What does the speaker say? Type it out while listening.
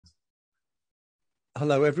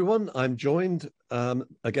Hello, everyone. I'm joined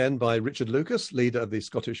again by Richard Lucas, leader of the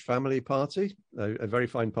Scottish Family Party, a very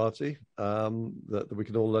fine party that we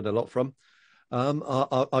can all learn a lot from.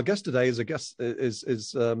 Our guest today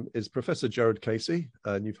is Professor Gerard Casey,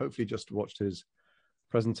 and you've hopefully just watched his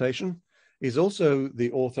presentation. He's also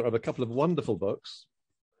the author of a couple of wonderful books,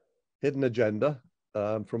 Hidden Agenda,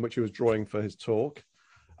 from which he was drawing for his talk,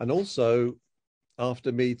 and also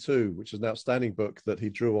After Me Too, which is an outstanding book that he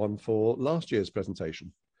drew on for last year's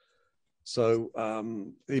presentation. So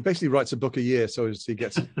he basically writes a book a year, so as he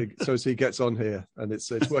gets on here, and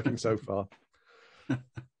it's working so far.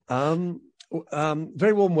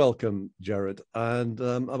 Very warm welcome, Gerard. And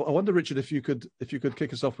I wonder, Richard, if you could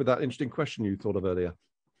kick us off with that interesting question you thought of earlier.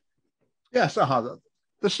 Yes,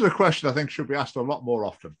 this is a question I think should be asked a lot more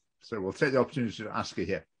often. So we'll take the opportunity to ask it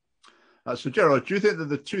here. So, Gerard, do you think that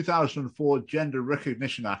the 2004 Gender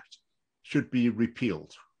Recognition Act should be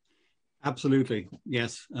repealed? Absolutely,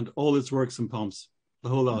 yes. And all its works and pomps, the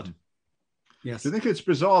whole lot. Yes. Do you think it's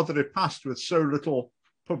bizarre that it passed with so little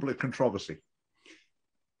public controversy?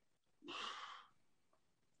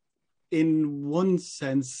 In one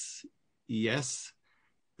sense, yes.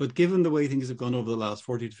 But given the way things have gone over the last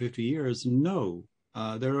 40 to 50 years, no.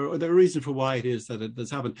 There are reasons for why it is that it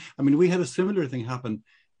has happened. I mean, we had a similar thing happen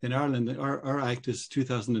in Ireland. Our act is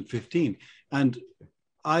 2015. And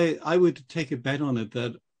I would take a bet on it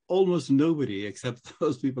that almost nobody, except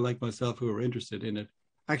those people like myself who are interested in it,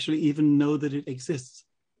 actually even know that it exists.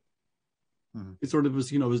 Mm-hmm. It sort of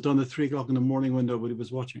was, was done at 3 o'clock in the morning when nobody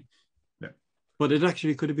was watching. Yeah. But it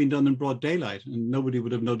actually could have been done in broad daylight and nobody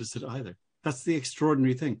would have noticed it either. That's the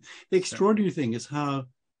extraordinary thing. The extraordinary thing is how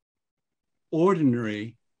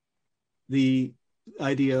ordinary the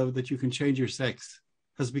idea that you can change your sex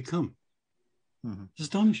has become. Mm-hmm. It's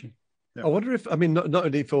astonishing. Yeah. I wonder if, not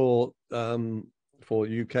only for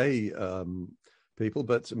UK people,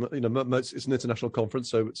 but it's an international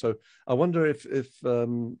conference. So I wonder if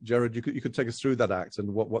Gerard, you could take us through that act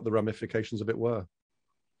and what the ramifications of it were.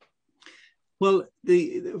 Well,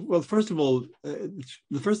 first of all,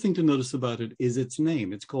 the first thing to notice about it is its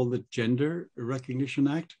name. It's called the Gender Recognition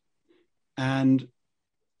Act, and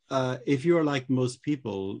if you're like most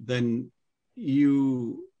people, then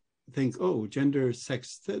you think, oh, gender,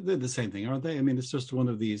 sex, they're the same thing, aren't they? I mean, it's just one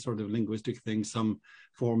of these sort of linguistic things. Some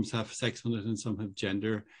forms have sex on it and some have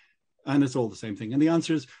gender, and it's all the same thing. And the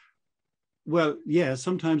answer is, well, yeah,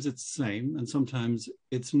 sometimes it's the same and sometimes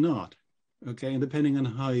it's not, okay? And depending on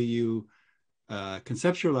how you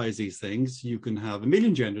conceptualize these things, you can have a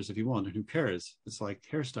million genders if you want, and who cares? It's like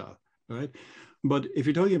hairstyle, right? But if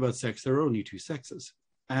you're talking about sex, there are only 2 sexes.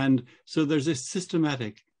 And so there's a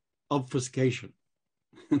systematic obfuscation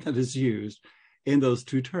that is used in those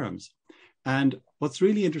 2 terms. And what's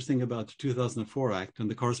really interesting about the 2004 Act and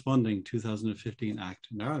the corresponding 2015 Act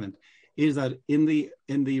in Ireland is that in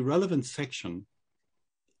the relevant section,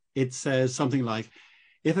 it says something like,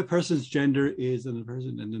 if a person's gender is in a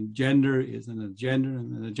person and a gender is in a gender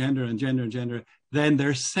and a gender and gender and gender, then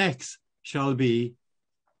their sex shall be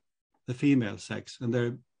the female sex and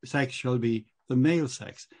their sex shall be the male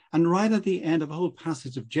sex. And right at the end of a whole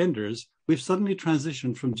passage of genders, we've suddenly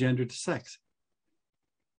transitioned from gender to sex.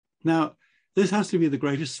 Now, this has to be the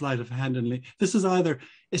greatest sleight of hand. And this is either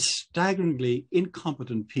a staggeringly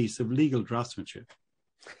incompetent piece of legal draftsmanship,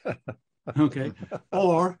 okay,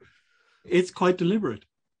 or it's quite deliberate.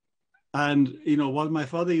 And, what my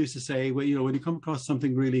father used to say, well, when you come across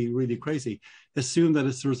something really, really crazy, assume that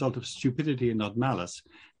it's the result of stupidity and not malice.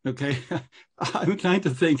 Okay, I'm inclined to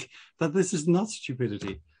think that this is not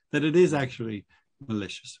stupidity, that it is actually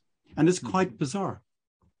malicious. And it's quite bizarre.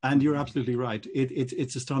 And you're absolutely right.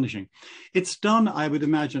 It's astonishing. It's done, I would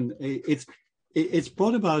imagine, it's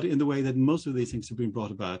brought about in the way that most of these things have been brought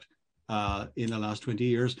about in the last 20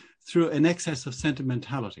 years through an excess of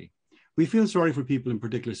sentimentality. We feel sorry for people in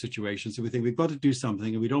particular situations. So we think we've got to do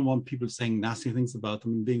something and we don't want people saying nasty things about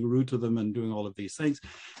them and being rude to them and doing all of these things.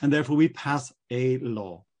 And therefore we pass a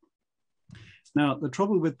law. Now, the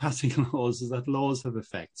trouble with passing laws is that laws have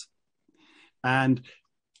effects. And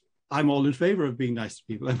I'm all in favor of being nice to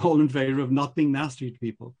people. I'm all in favor of not being nasty to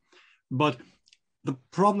people. But the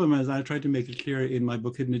problem, as I tried to make it clear in my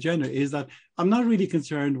book, Hidden Agenda, is that I'm not really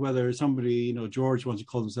concerned whether somebody, George wants to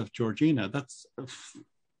call himself Georgina. That's,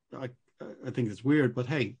 I think it's weird, but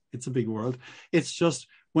hey, it's a big world. It's just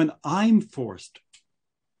when I'm forced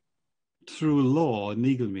through law and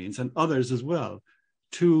legal means, and others as well,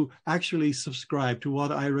 to actually subscribe to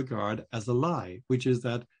what I regard as a lie, which is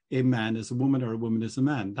that a man is a woman or a woman is a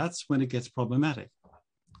man. That's when it gets problematic.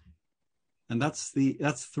 And that's the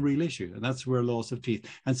real issue, and that's where laws have teeth.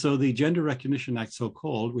 And so the Gender Recognition Act,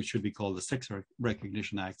 so-called, which should be called the Sex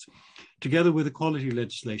Recognition Act, together with equality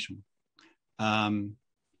legislation,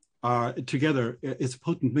 are together. It's a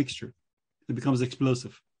potent mixture. It becomes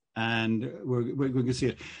explosive, and we're going to see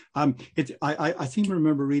it. I seem to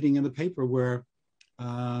remember reading in the paper where,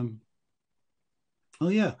 one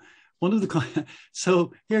of the.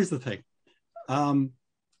 So here's the thing: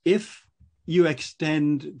 if you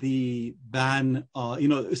extend the ban,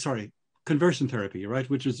 conversion therapy, right?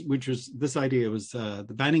 Which was this idea was the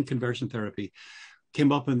banning conversion therapy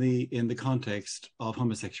came up in the context of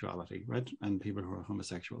homosexuality, right? And people who are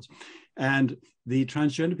homosexuals. And the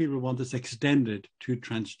transgender people want this extended to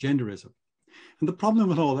transgenderism. And the problem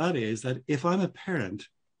with all that is that if I'm a parent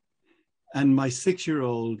and my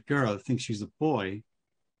 6-year-old girl thinks she's a boy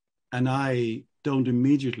and I don't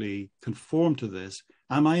immediately conform to this,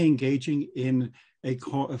 am I engaging in a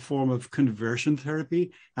form of conversion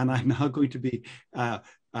therapy? And I'm now going to be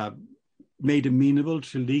made amenable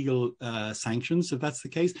to legal sanctions if that's the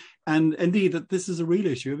case. And indeed, that this is a real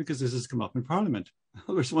issue because this has come up in Parliament.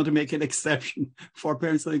 I just want to make an exception for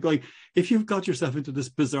parents that are going, if you've got yourself into this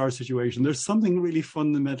bizarre situation, there's something really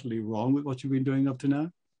fundamentally wrong with what you've been doing up to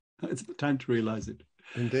now. It's time to realize it.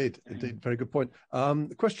 Indeed. Very good point.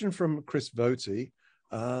 The question from Chris Voti.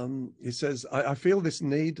 He says, I feel this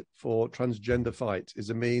need for transgender fight is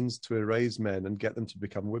a means to erase men and get them to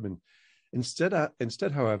become women. Instead,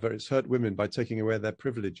 however, it's hurt women by taking away their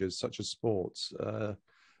privileges, such as sports.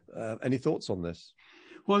 Any thoughts on this?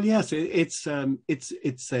 Well, yes, it's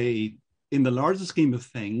a, in the larger scheme of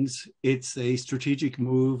things, it's a strategic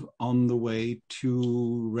move on the way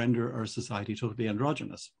to render our society totally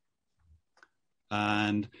androgynous.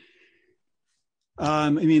 And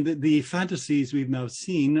the fantasies we've now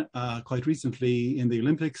seen quite recently in the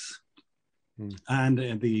Olympics, and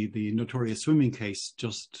the notorious swimming case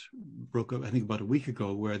just broke up, I think, about a week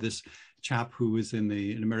ago, where this chap who was in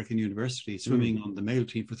an American university swimming on the male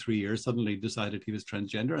team for 3 years suddenly decided he was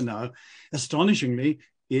transgender, and now, astonishingly,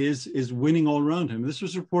 is winning all around him. This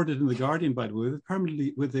was reported in The Guardian, by the way,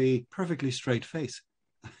 with a perfectly straight face.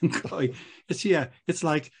 It's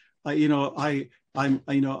like,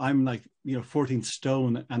 I'm like 14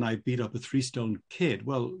 stone and I beat up a 3-stone kid.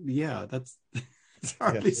 Well, yeah, that's it's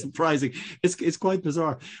hardly surprising. It's quite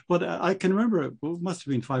bizarre. But I can remember it must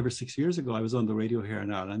have been 5 or 6 years ago. I was on the radio here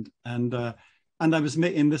in Ireland, and I was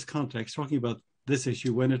in this context talking about this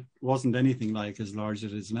issue when it wasn't anything like as large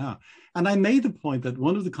as it is now. And I made the point that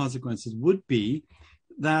one of the consequences would be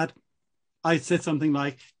that I said something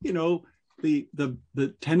like, the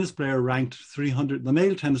tennis player ranked 300, the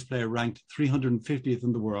male tennis player ranked 350th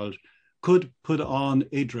in the world, could put on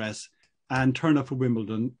a dress and turn up for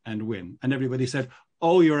Wimbledon and win. And everybody said,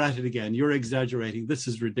 oh, you're at it again. You're exaggerating. This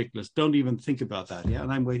is ridiculous. Don't even think about that. Yeah.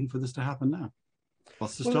 And I'm waiting for this to happen now.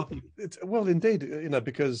 What's to stop you? Well, indeed,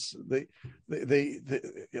 because I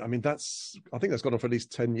think that's gone on for at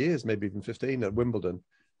least 10 years, maybe even 15 at Wimbledon.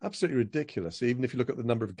 Absolutely ridiculous. Even if you look at the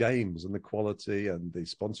number of games and the quality and the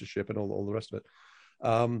sponsorship and all the rest of it.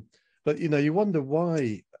 But, you wonder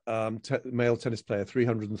why male tennis player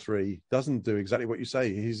 303 doesn't do exactly what you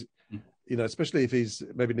say. He's, especially if he's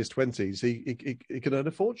maybe in his 20s, he can earn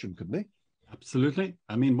a fortune, couldn't he? Absolutely.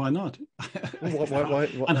 I mean, why not?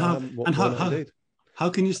 How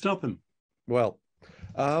can you stop him? Well,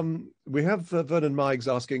 we have Vernon Meigs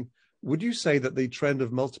asking, would you say that the trend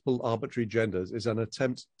of multiple arbitrary genders is an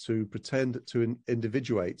attempt to pretend to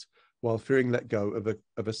individuate while fearing let go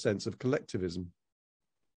of a sense of collectivism?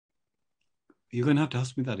 You're going to have to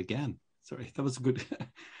ask me that again. Sorry, that was a good.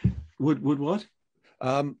 Would what?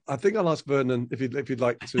 I think I'll ask Vernon if you'd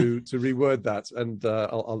like to reword that, and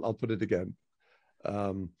I'll put it again.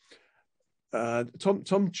 Tom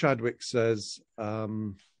Chadwick says,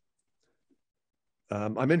 I'm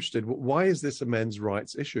interested. Why is this a men's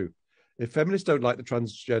rights issue? If feminists don't like the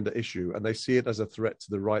transgender issue and they see it as a threat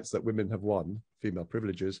to the rights that women have won, female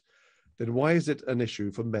privileges, then why is it an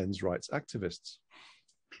issue for men's rights activists?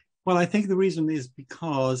 Well, I think the reason is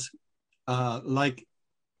because, like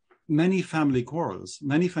many family quarrels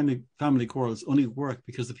only work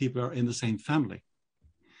because the people are in the same family.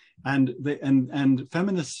 And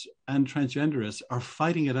feminists and transgenderists are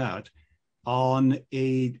fighting it out on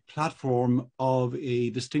a platform of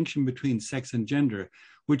a distinction between sex and gender,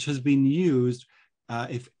 which has been used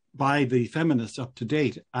by the feminists up to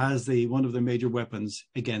date as one of the major weapons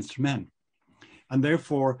against men. And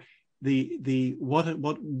therefore,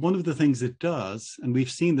 one of the things it does, and we've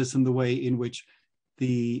seen this in the way in which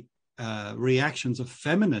the reactions of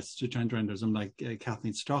feminists to transgenderism, like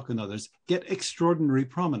Kathleen Stock and others, get extraordinary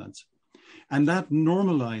prominence. And that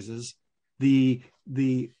normalizes the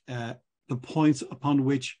points upon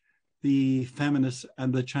which the feminists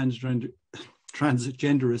and the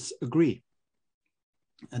transgenderists agree.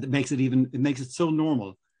 And it makes it so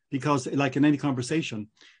normal, because like in any conversation,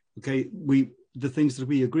 okay, the things that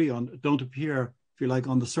we agree on don't appear, if you like,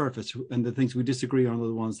 on the surface, and the things we disagree on are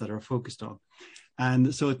the ones that are focused on.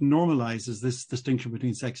 And so it normalizes this distinction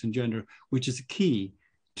between sex and gender, which is key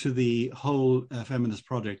to the whole feminist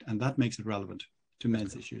project, and that makes it relevant to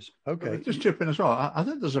men's issues. Okay, just chip in as well. I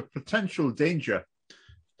think there's a potential danger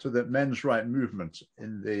to the men's right movement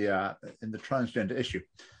in the transgender issue,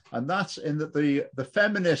 and that's in that the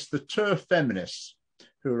feminists, the turf feminists,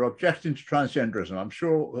 who are objecting to transgenderism, I'm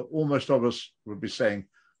sure almost of us would be saying,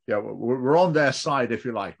 yeah, we're on their side, if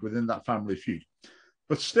you like, within that family feud.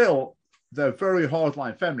 But still, they're very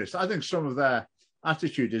hardline feminists. I think some of their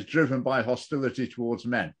attitude is driven by hostility towards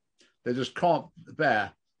men. They just can't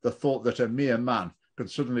bear the thought that a mere man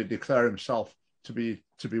could suddenly declare himself to be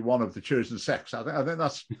one of the chosen sex. I think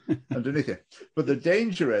that's underneath it. But the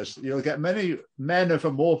danger is you'll get many men of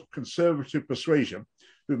a more conservative persuasion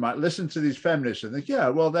who might listen to these feminists and think, yeah,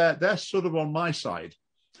 well, they're sort of on my side.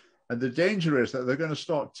 And the danger is that they're going to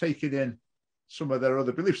start taking in some of their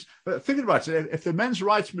other beliefs. But thinking about it, if the men's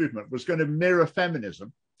rights movement was going to mirror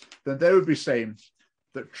feminism, then they would be saying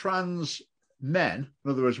that trans men,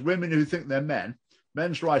 in other words, women who think they're men,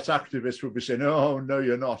 men's rights activists would be saying, oh, no,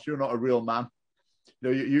 you're not. You're not a real man.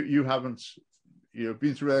 You haven't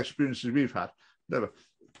been through the experiences we've had. Never.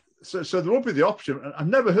 So there won't be the option. I've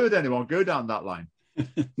never heard anyone go down that line.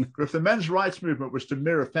 But if the men's rights movement was to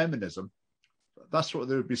mirror feminism, that's what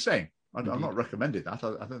they would be saying. I'm not recommending that.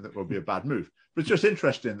 I think that will be a bad move. But it's just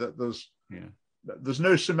interesting that there's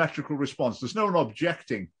no symmetrical response. There's no one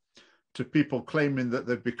objecting to people claiming that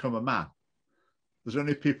they've become a man. There's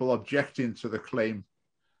only people objecting to the claim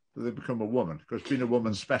that they've become a woman, because being a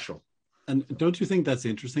woman's special. And don't you think that's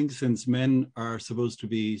interesting, since men are supposed to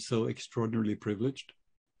be so extraordinarily privileged?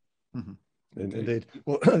 Mm-hmm. Indeed.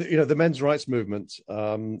 Well, the men's rights movement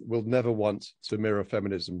will never want to mirror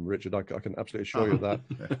feminism, Richard. I can absolutely assure you of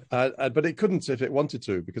that. But it couldn't if it wanted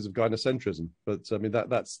to, because of gynocentrism. But I mean,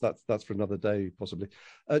 that's for another day, possibly.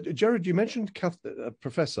 Gerard, you mentioned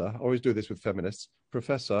Professor. I always do this with feminists.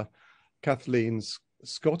 Professor Kathleen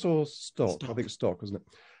Scott or Stock? I think Stock, wasn't it?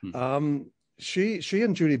 Hmm. She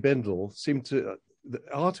and Julie Bindel seem to. The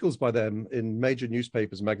articles by them in major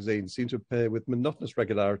newspapers and magazines seem to appear with monotonous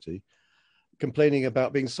regularity, complaining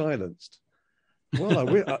about being silenced. Well,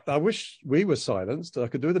 I wish we were silenced. I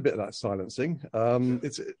could do with a bit of that silencing. How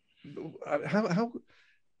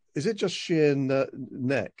is it just sheer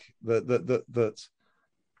neck that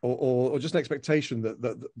or just an expectation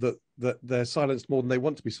that they're silenced more than they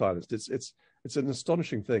want to be silenced? It's an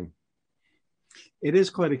astonishing thing. It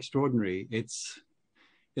is quite extraordinary. It's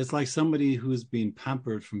like somebody who's been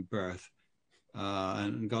pampered from birth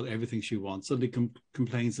and got everything she wants suddenly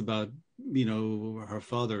complains about her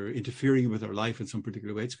father interfering with her life in some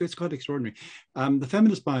particular way. It's quite extraordinary. The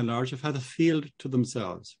feminists, by and large, have had a field to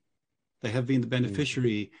themselves. They have been the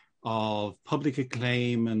beneficiary of public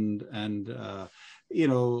acclaim and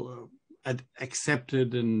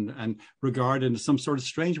accepted and regarded in some sort of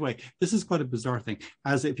strange way. This is quite a bizarre thing,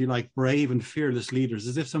 as if you like brave and fearless leaders,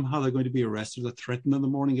 as if somehow they're going to be arrested or threatened in the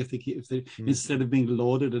morning if they instead of being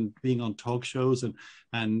lauded and being on talk shows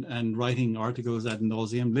and writing articles ad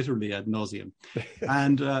nauseum, literally ad nauseum.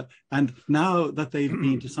 and now that they've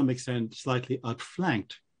been to some extent slightly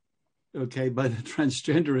outflanked, okay, by the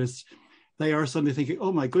transgenderists, they are suddenly thinking,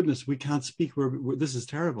 oh my goodness, we can't speak, this is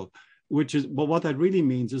terrible. What that really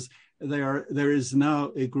means is there is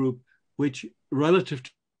now a group which, relative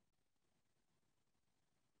to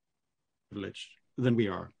privileged than we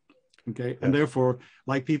are, okay, and therefore,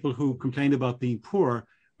 like people who complain about being poor,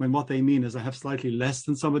 when what they mean is I have slightly less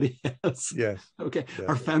than somebody else. Yes. Okay. Yes.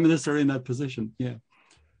 Our feminists are in that position. Yeah.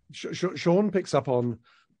 Sean picks up on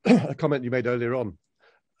a comment you made earlier on.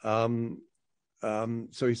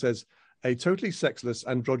 So he says, a totally sexless,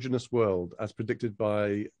 androgynous world, as predicted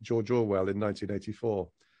by George Orwell in 1984.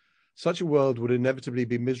 Such a world would inevitably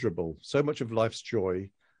be miserable. So much of life's joy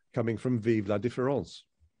coming from vive la différence.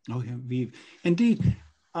 Oh, yeah, vive. Indeed.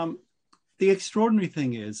 The extraordinary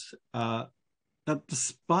thing is that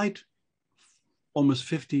despite almost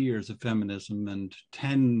 50 years of feminism and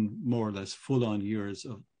 10 more or less full-on years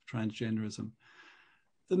of transgenderism,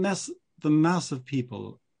 the mass of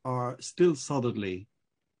people are still solidly,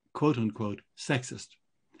 quote unquote, sexist.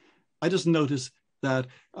 I just noticed that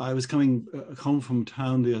I was coming home from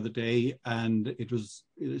town the other day, and it's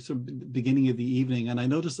the beginning of the evening, and I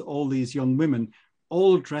noticed all these young women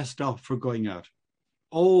all dressed up for going out.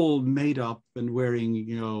 all made up and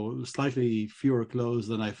wearing, slightly fewer clothes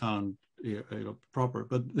than I found proper.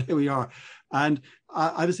 But there we are. And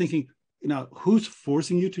I was thinking, who's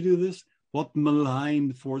forcing you to do this? What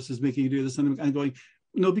malign force is making you do this? And I'm going,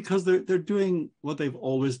 no, because they're doing what they've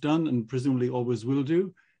always done and presumably always will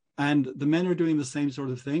do. And the men are doing the same sort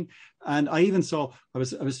of thing. And I even saw, I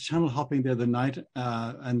was channel hopping the other night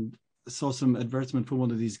and saw some advertisement for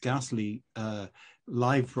one of these ghastly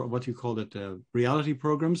live, what you call it, reality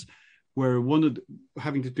programs, where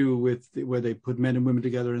having to do with where they put men and women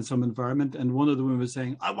together in some environment. And one of the women was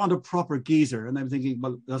saying, I want a proper geezer. And I'm thinking,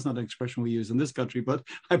 well, that's not an expression we use in this country, but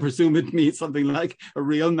I presume it means something like a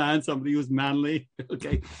real man, somebody who's manly,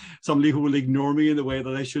 okay, somebody who will ignore me in the way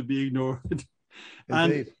that I should be ignored.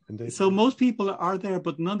 Indeed. So most people are there,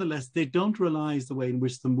 but nonetheless, they don't realize the way in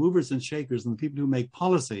which the movers and shakers and the people who make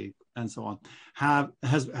policy and so on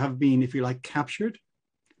have been, if you like, captured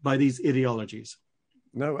by these ideologies.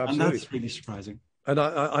 No, absolutely. And that's really surprising. And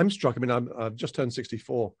I'm struck. I mean, I've just turned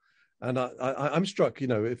 64, and I'm struck.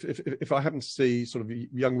 If I happen to see sort of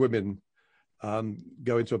young women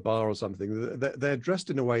go into a bar or something, they're dressed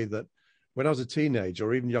in a way that, when I was a teenager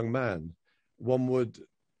or even young man, one would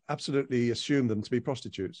absolutely assume them to be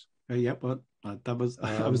prostitutes. Yeah, but that was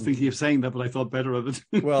I was thinking of saying that, but I thought better of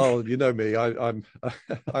it. Well, you know me. I'm.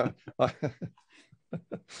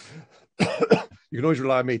 You can always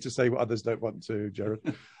rely on me to say what others don't want to, Gerard.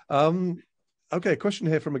 Okay, a question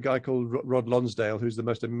here from a guy called Rod Lonsdale, who's the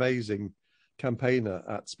most amazing campaigner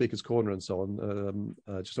at Speaker's Corner and so on.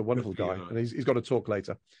 Just a wonderful guy, and he's got a talk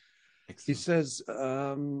later. Excellent. He says,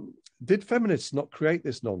 did feminists not create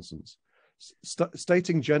this nonsense?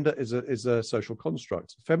 Stating gender is a social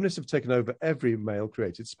construct. Feminists have taken over every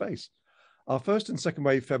male-created space. Are first and second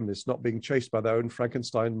wave feminists not being chased by their own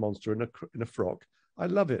Frankenstein monster in a frock? I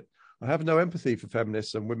love it. I have no empathy for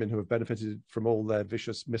feminists and women who have benefited from all their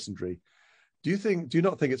vicious misandry. Do you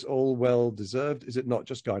not think it's all well deserved? Is it not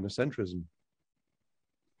just gynocentrism?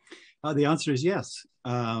 The answer is yes.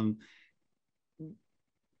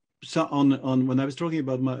 So on when I was talking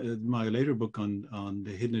about my later book on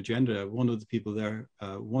the hidden agenda, one of the people there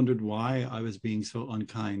wondered why I was being so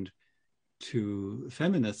unkind to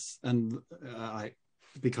feminists, and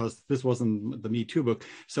because this wasn't the Me Too book,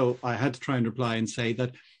 so I had to try and reply and say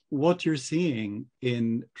that what you're seeing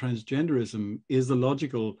in transgenderism is the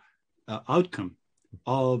logical outcome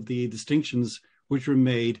of the distinctions which were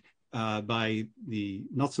made by the,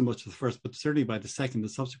 not so much the first, but certainly by the second, the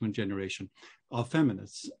subsequent generation of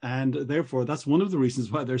feminists. And therefore, that's one of the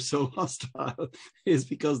reasons why they're so hostile, is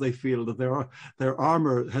because they feel that their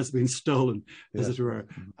armor has been stolen, as it were,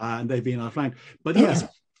 and they've been outflanked. But yes,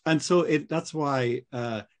 and so that's why,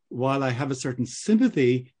 while I have a certain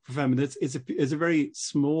sympathy for feminists, it's a very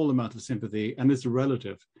small amount of sympathy, and it's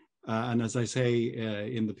relative. And as I say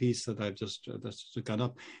in the piece that I've just got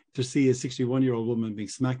up, to see a 61-year-old woman being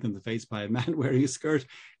smacked in the face by a man wearing a skirt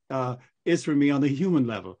is, for me, on a human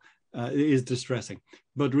level, is distressing.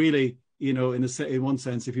 But really, in one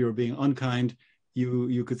sense, if you were being unkind,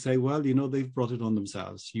 you could say, well, they've brought it on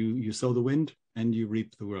themselves. You sow the wind and you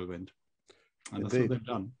reap the whirlwind, and that's what they've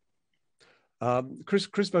done. Chris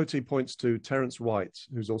Voti points to Terence White,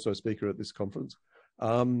 who's also a speaker at this conference,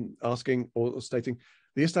 asking or stating,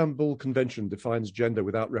 the Istanbul Convention defines gender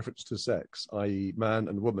without reference to sex, i.e. man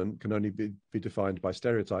and woman can only be defined by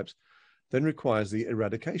stereotypes, then requires the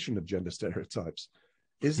eradication of gender stereotypes.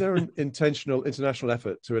 Is there an intentional international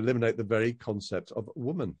effort to eliminate the very concept of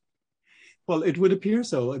woman? Well, it would appear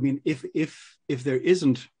so. I mean, if there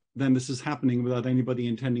isn't, then this is happening without anybody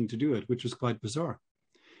intending to do it, which is quite bizarre.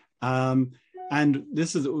 And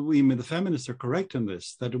this is, the feminists are correct in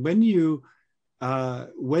this, that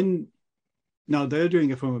now they're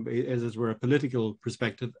doing it from, as it were, a political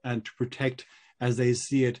perspective, and to protect, as they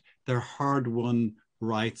see it, their hard-won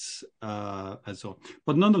rights and so on.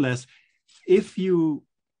 But nonetheless, if you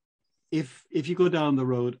go down the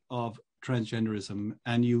road of transgenderism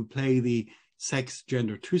and you play the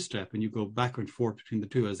sex-gender two-step and you go back and forth between the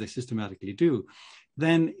two, as they systematically do,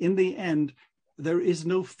 then in the end, there is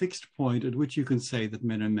no fixed point at which you can say that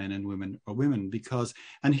men are men and women are women, because,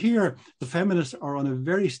 and here the feminists are on a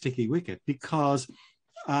very sticky wicket, because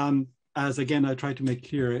as again, I tried to make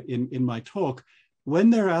clear in my talk, when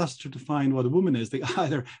they're asked to define what a woman is, they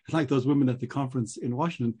either, like those women at the conference in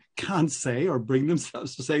Washington, can't say or bring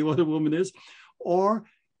themselves to say what a woman is, or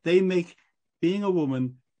they make being a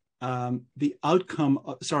woman they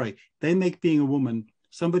make being a woman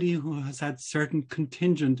somebody who has had certain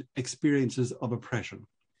contingent experiences of oppression.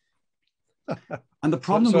 And the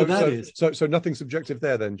problem with that is so nothing subjective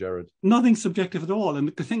there then, Gerard? Nothing subjective at all.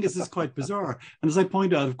 And the thing is, it's quite bizarre. And as I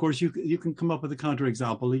point out, of course, you can come up with a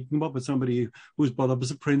counterexample. You can come up with somebody who was brought up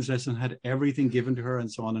as a princess and had everything given to her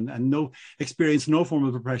and so on, and no experience, no form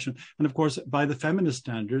of oppression. And of course, by the feminist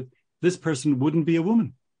standard, this person wouldn't be a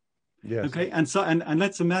woman. Yes. Okay. And so, and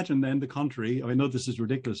let's imagine then the contrary. I know this is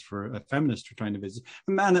ridiculous for a feminist who are trying to visit.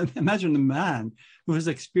 Imagine a man who has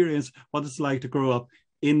experienced what it's like to grow up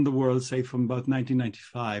in the world, say from about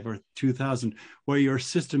 1995 or 2000, where you're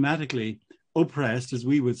systematically oppressed, as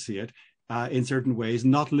we would see it, in certain ways,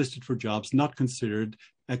 not listed for jobs, not considered,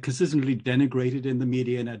 consistently denigrated in the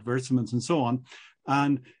media and advertisements and so on.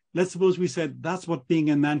 And let's suppose we said that's what being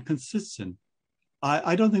a man consists in.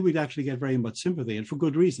 I don't think we'd actually get very much sympathy, and for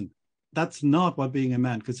good reason. That's not what being a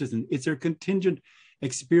man consists in. It's our contingent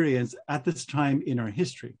experience at this time in our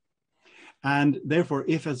history. And therefore,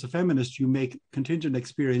 if as a feminist, you make contingent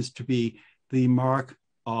experience to be the mark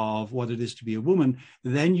of what it is to be a woman,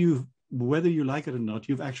 then you've, whether you like it or not,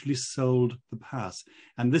 you've actually sold the past.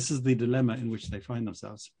 And this is the dilemma in which they find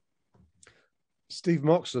themselves. Steve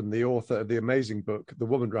Moxon, the author of the amazing book, The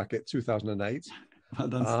Woman Racket, 2008. Well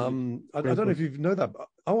done, Steve. I don't know if you know that.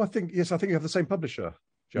 Oh, I think you have the same publisher,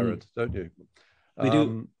 Gerard, don't you? We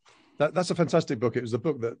do. That's a fantastic book. It was the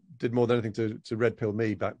book that did more than anything to red pill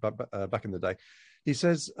me back in the day. He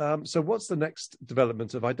says, so what's the next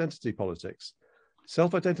development of identity politics?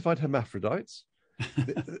 Self-identified hermaphrodites?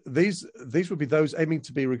 These would be those aiming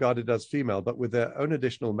to be regarded as female, but with their own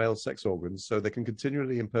additional male sex organs, so they can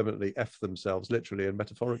continually and permanently F themselves, literally and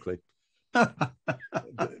metaphorically.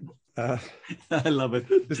 I love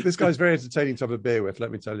it. This guy's very entertaining to have a beer with, let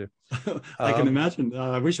me tell you. I can imagine.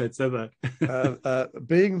 I wish I'd said that.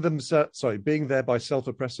 Being there by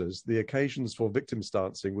self-oppressors, the occasions for victim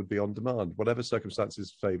stancing would be on demand, whatever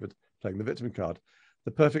circumstances favoured playing the victim card.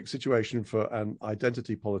 The perfect situation for an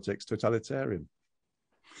identity politics totalitarian.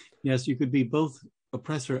 Yes, you could be both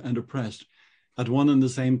oppressor and oppressed at one and the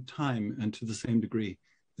same time and to the same degree.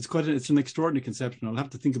 It's an extraordinary conception. I'll have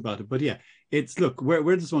to think about it. But yeah, look,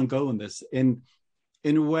 where does one go in this? In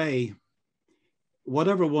a way,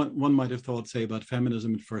 whatever one might have thought, say, about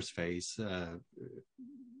feminism in first phase,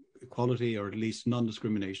 equality or at least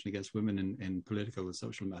non-discrimination against women in political and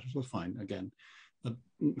social matters, well, fine, again,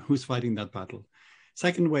 who's fighting that battle?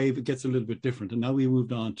 Second wave, it gets a little bit different. And now we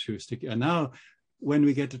moved on to and now when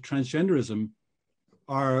we get to transgenderism,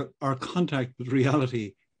 our contact with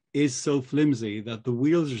reality is so flimsy that the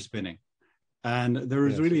wheels are spinning, and there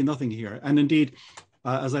is really nothing here. And indeed,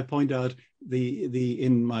 as I point out,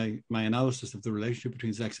 in my analysis of the relationship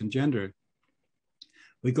between sex and gender,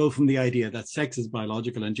 we go from the idea that sex is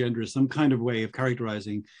biological and gender is some kind of way of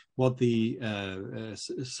characterizing what the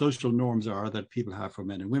social norms are that people have for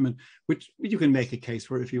men and women, which you can make a case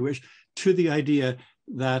for if you wish, to the idea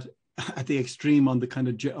that at the extreme, on the kind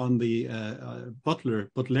of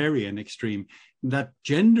Butlerian extreme, that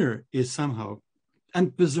gender is somehow, and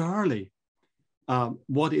bizarrely,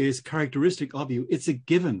 what is characteristic of you. It's a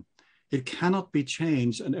given. It cannot be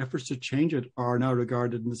changed, and efforts to change it are now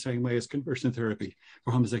regarded in the same way as conversion therapy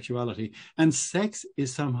for homosexuality. And sex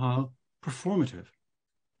is somehow performative.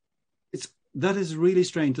 That is really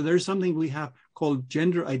strange. So there's something we have called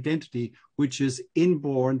gender identity, which is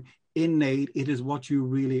inborn, innate. It is what you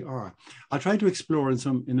really are. I try to explore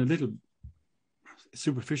in a little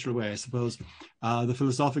superficial way, I suppose, the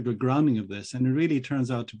philosophical grounding of this, and it really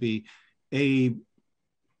turns out to be a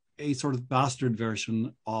sort of bastard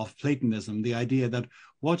version of Platonism, the idea that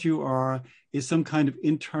what you are is some kind of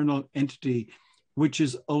internal entity which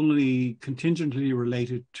is only contingently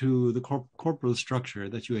related to the corporal structure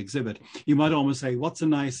that you exhibit. You might almost say, what's a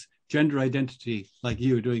nice gender identity like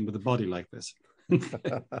you doing with a body like this?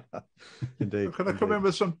 Indeed. Can I come in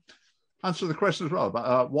with some answer the question as well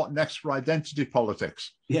about what next for identity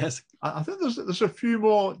politics? Yes. I think there's a few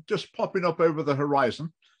more just popping up over the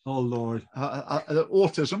horizon. Oh, Lord.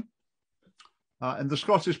 Autism. In the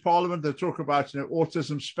Scottish Parliament, they talk about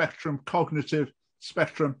autism spectrum, cognitive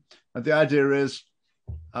spectrum. And the idea is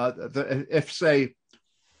that if, say,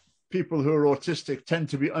 people who are autistic tend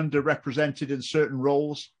to be underrepresented in certain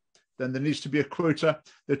roles, then there needs to be a quota.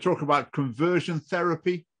 They talk about conversion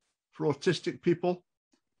therapy for autistic people.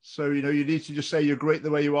 So, you need to just say you're great the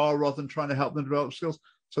way you are rather than trying to help them develop skills.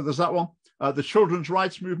 So there's that one. The children's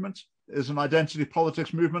rights movement is an identity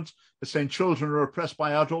politics movement. It's saying children are oppressed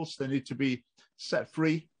by adults. They need to be set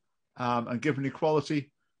free and given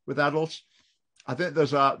equality with adults. I think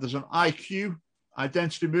there's an IQ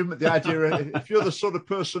identity movement. The idea, if you're the sort of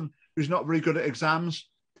person who's not very good at exams,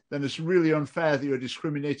 then it's really unfair that you're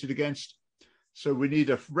discriminated against. So we need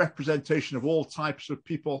a representation of all types of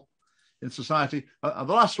people in society. And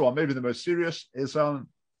the last one, maybe the most serious, is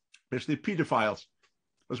basically paedophiles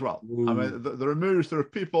as well. Ooh. I mean, there are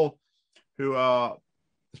people who are,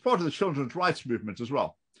 as part of the children's rights movement as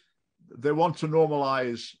well. They want to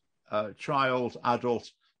normalize child-adult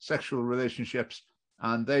sexual relationships,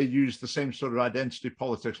 and they use the same sort of identity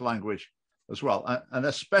politics language as well, and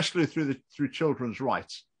especially through children's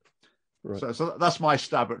rights. Right. So that's my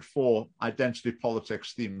stab at 4 identity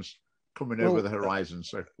politics themes coming over the horizon.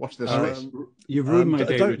 So watch this space. You've ruined my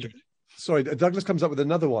day, Richard. Sorry, Douglas comes up with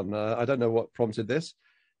another one. I don't know what prompted this.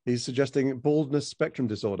 He's suggesting baldness spectrum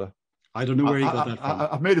disorder. I don't know where he got that from.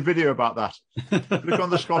 I've made a video about that. Look on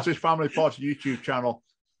the Scottish Family Party YouTube channel.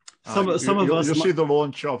 You'll see the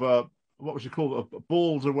launch of what was it called? A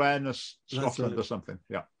Bald Awareness Scotland or something.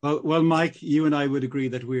 Yeah. Well, Mike, you and I would agree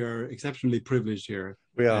that we are exceptionally privileged here.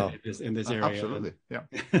 We are in this area. Absolutely. Yeah.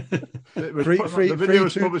 The video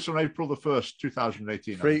was published on April the 1st,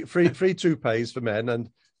 2018. Free toupees for men, and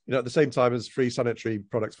at the same time as free sanitary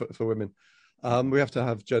products for women. We have to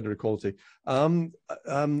have gender equality.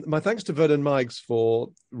 My thanks to Vernon Meigs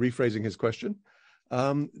for rephrasing his question.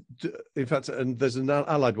 In fact, and there's an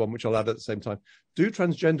allied one, which I'll add at the same time. Do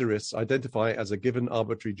transgenderists identify as a given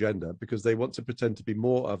arbitrary gender because they want to pretend to be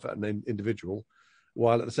more of an individual,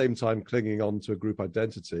 while at the same time clinging on to a group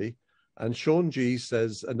identity? And Sean G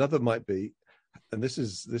says another might be, and this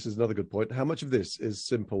is another good point, how much of this is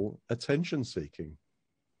simple attention seeking?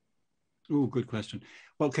 Oh, good question.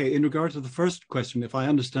 Okay, in regard to the first question, if I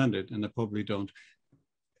understand it, and I probably don't,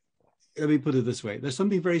 let me put it this way. There's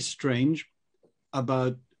something very strange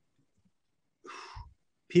about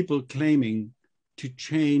people claiming to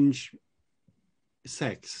change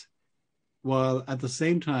sex while at the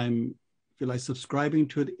same time, feel like subscribing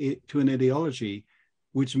to an ideology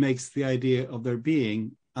which makes the idea of there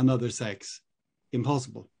being another sex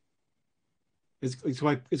impossible. It's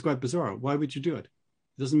quite bizarre. Why would you do it?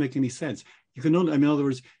 It doesn't make any sense. You can only, in other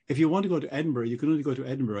words, if you want to go to Edinburgh, you can only go to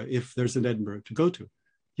Edinburgh if there's an Edinburgh to go to.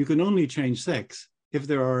 You can only change sex if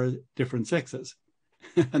there are different sexes,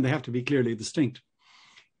 and they have to be clearly distinct.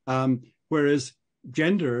 Whereas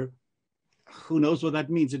gender, who knows what that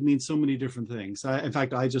means? It means so many different things. In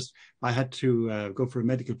fact, I had to go for a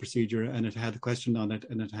medical procedure, and it had a question on it,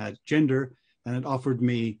 and it had gender, and it offered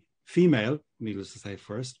me female, needless to say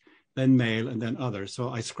first, then male, and then other. So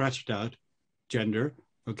I scratched out gender,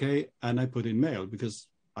 okay, and I put in male because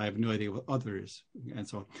I have no idea what other is, and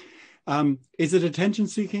so on. Is it attention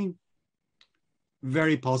seeking?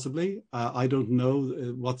 Very possibly. I don't know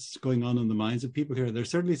what's going on in the minds of people here.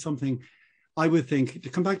 There's certainly something, I would think, to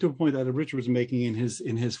come back to a point that Richard was making in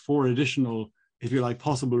his 4 additional, if you like,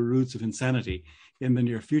 possible routes of insanity in the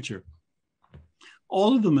near future.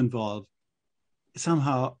 All of them involve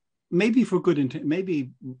somehow, maybe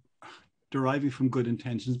maybe deriving from good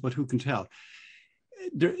intentions, but who can tell?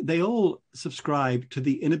 They all subscribe to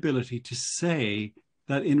the inability to say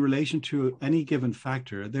that in relation to any given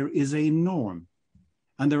factor, there is a norm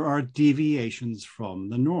and there are deviations from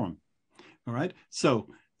the norm. All right. So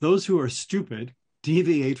those who are stupid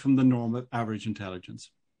deviate from the norm of average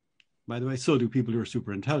intelligence. By the way, so do people who are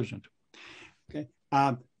super intelligent. Okay.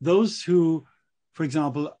 Those who, for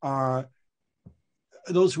example, are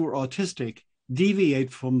autistic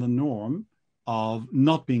deviate from the norm of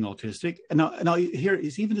not being autistic. And now here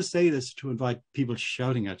is even to say this to invite people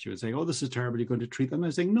shouting at you and saying, oh, this is terrible, you're going to treat them.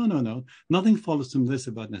 I'm saying, no, nothing follows from this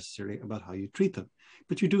necessarily about how you treat them.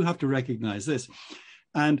 But you do have to recognize this.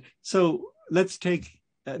 And so let's take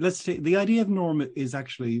the idea of norm is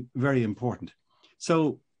actually very important.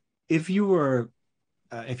 So if you're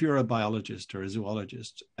a biologist or a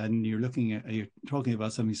zoologist and you're talking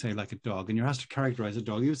about something, say like a dog, and you're asked to characterize a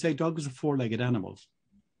dog, you would say dog is a 4-legged animal.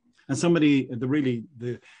 And somebody,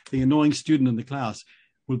 the annoying student in the class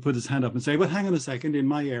will put his hand up and say, well, hang on a second, in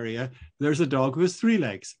my area, there's a dog who has 3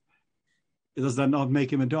 legs. Does that not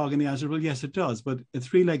make him a dog? And the answer, well, yes, it does. But a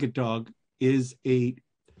 3-legged dog is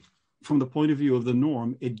from the point of view of the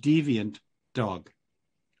norm, a deviant dog,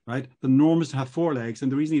 right? The norm is to have 4 legs.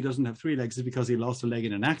 And the reason he doesn't have 3 legs is because he lost a leg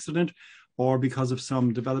in an accident or because of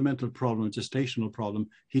some developmental problem, gestational problem.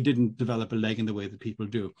 He didn't develop a leg in the way that people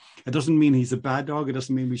do. It doesn't mean he's a bad dog. It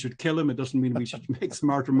doesn't mean we should kill him. It doesn't mean we should make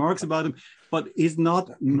smart remarks about him, but he's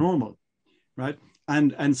not normal, right?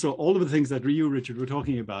 And so all of the things that you, Richard, were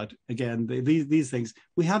talking about, again, these things,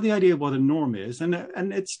 we have the idea of what a norm is. And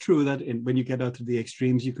it's true that when you get out to the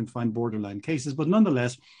extremes, you can find borderline cases. But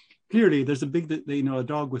nonetheless, clearly, there's a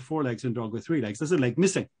dog with 4 legs and a dog with 3 legs. There's a leg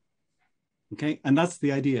missing. Okay. And that's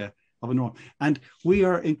the idea of a norm. And we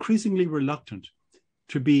are increasingly reluctant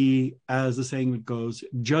to be, as the saying goes,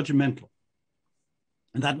 judgmental.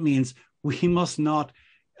 And that means we must not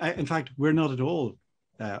in fact, we're not at all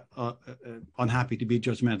unhappy to be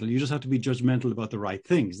judgmental. You just have to be judgmental about the right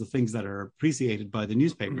things, the things that are appreciated by the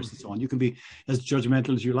newspapers and so on. You can be as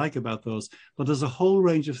judgmental as you like about those, but there's a whole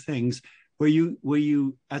range of things where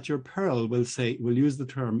you at your peril will use the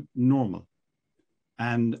term normal.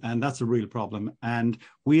 And that's a real problem. And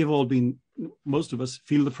we have all most of us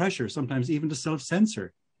feel the pressure sometimes even to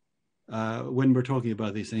self-censor when we're talking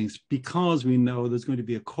about these things, because we know there's going to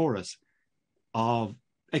be a chorus of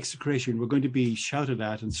execration. We're going to be shouted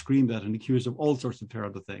at and screamed at and accused of all sorts of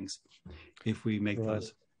terrible things if we make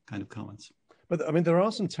those kind of comments. But I mean, there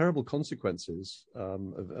are some terrible consequences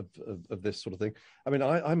of this sort of thing. I mean,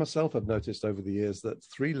 I myself have noticed over the years that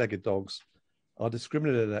three-legged dogs are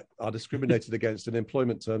discriminated against in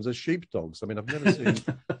employment terms as sheepdogs. I mean, I've never seen.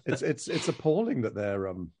 It's appalling that they're.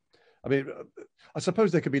 I mean, I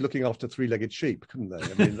suppose they could be looking after three-legged sheep, couldn't they?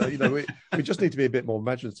 I mean, you know, we just need to be a bit more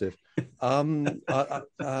imaginative. Our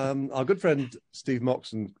good friend Steve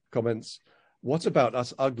Moxon comments, "What about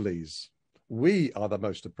us uglies? We are the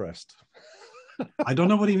most oppressed." I don't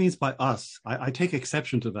know what he means by us. I take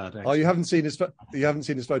exception to that. Actually. Oh, you haven't seen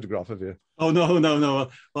his photograph, have you? Oh no.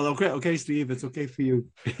 Well, okay, Steve, it's okay for you.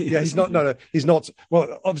 Yeah, he's not. No, he's not.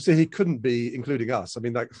 Well, obviously, he couldn't be including us. I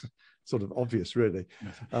mean, that's sort of obvious, really.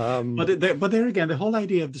 But there again, the whole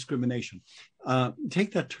idea of discrimination.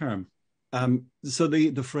 Take that term. So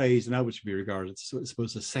the phrase now, which would be regarded, I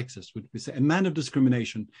suppose, as sexist, would be say a man of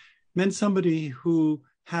discrimination meant somebody who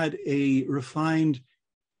had a refined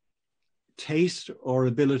taste or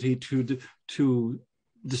ability to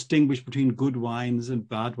distinguish between good wines and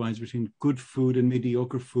bad wines, between good food and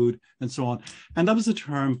mediocre food, and so on. And that was a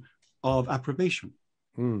term of approbation.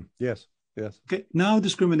 Yes. Okay. Now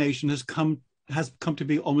discrimination has come to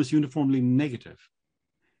be almost uniformly negative,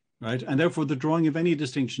 right? And therefore, the drawing of any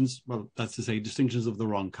distinctions, well, that's to say, distinctions of the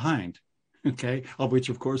wrong kind, okay, of which,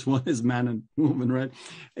 of course, one is man and woman, right,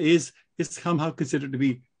 is somehow considered to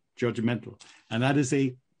be judgmental, and that is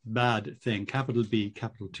a bad thing, capital B,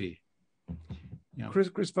 capital T. Yeah. Chris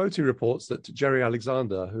Voti reports that Jerry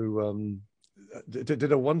Alexander, who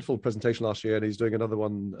did a wonderful presentation last year, and he's doing another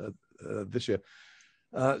one this year,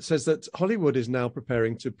 says that Hollywood is now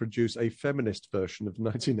preparing to produce a feminist version of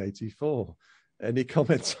 1984. Any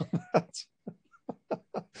comments on that?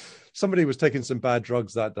 Somebody was taking some bad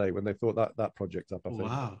drugs that day when they thought that project up, I think.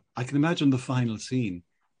 Wow. I can imagine the final scene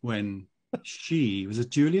when was it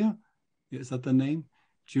Julia? Is that the name?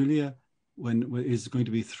 Julia, when is going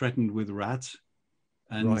to be threatened with rats,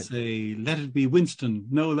 and say, "Let it be Winston."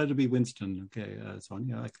 No, let it be Winston. Okay, so on.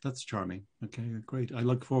 Yeah, that's charming. Okay, great. I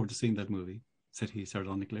look forward to seeing that movie," said he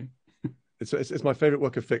sardonically. It's my favorite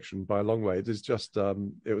work of fiction by a long way. It is just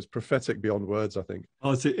it was prophetic beyond words, I think.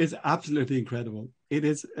 Oh, it's absolutely incredible. It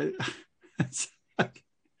is.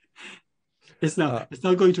 It's now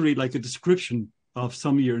going to read like a description of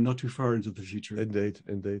some year not too far into the future. Indeed.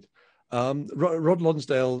 Rod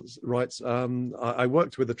Lonsdale writes, I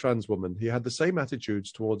worked with a trans woman. He had the same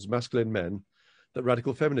attitudes towards masculine men that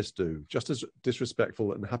radical feminists do, just as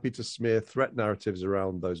disrespectful and happy to smear threat narratives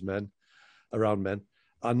around men,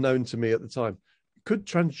 unknown to me at the time. Could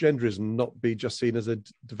transgenderism not be just seen as a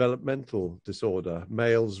developmental disorder,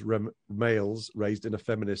 males raised in a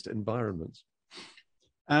feminist environment?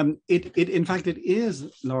 In fact, it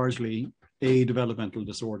is largely a developmental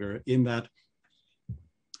disorder in that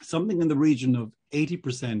something in the region of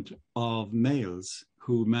 80% of males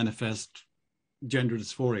who manifest gender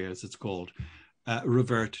dysphoria, as it's called,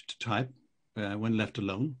 revert to type when left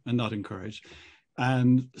alone and not encouraged.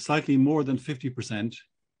 And slightly more than 50%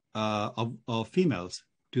 of females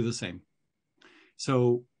do the same.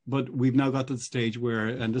 So, but we've now got to the stage where,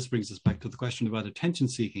 and this brings us back to the question about attention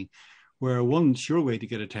seeking, where one sure way to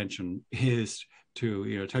get attention is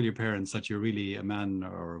to tell your parents that you're really a man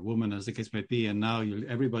or a woman, as the case might be, and now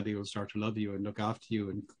everybody will start to love you and look after you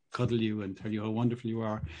and cuddle you and tell you how wonderful you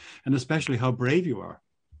are, and especially how brave you are.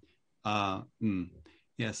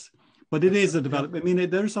 Yes, but it is a development. I mean,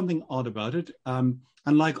 there's something odd about it.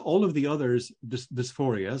 And like all of the others,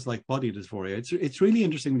 dysphorias, like body dysphoria, it's really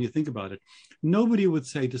interesting when you think about it. Nobody would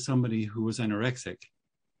say to somebody who was anorexic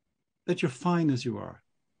that you're fine as you are.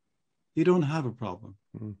 You don't have a problem.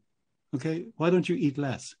 Mm-hmm. Okay, why don't you eat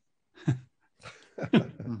less?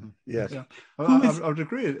 Yes, yeah. I would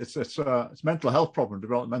agree. It's mental health problem,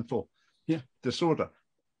 developmental disorder.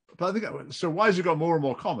 But I think so. Why has it got more and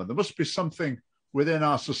more common? There must be something within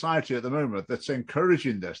our society at the moment that's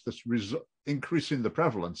encouraging this, that's increasing the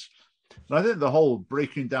prevalence. And I think the whole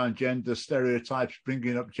breaking down gender stereotypes,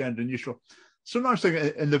 bringing up gender neutral. Sometimes I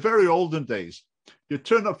think in the very olden days, you'd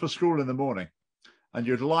turn up for school in the morning and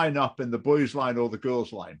you'd line up in the boys' line or the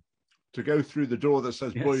girls' line. to go through the door that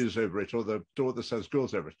says Yes. boys over it or the door that says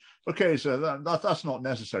girls over it. Okay, so that's not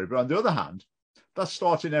necessary. But on the other hand, that's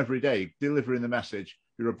starting every day, delivering the message,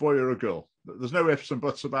 you're a boy or a girl. There's no ifs and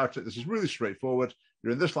buts about it. This is really straightforward.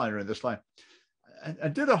 You're in this line, you're in this line.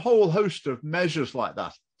 And did a whole host of measures like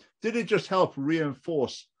that. Did it just help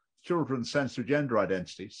reinforce children's sense of gender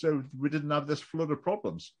identity so we didn't have this flood of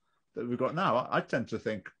problems that we've got now? I tend to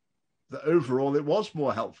think that overall it was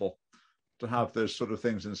more helpful to have those sort of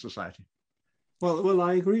things in society. Well,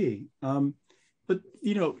 I agree. But,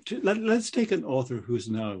 you know, let's take an author who's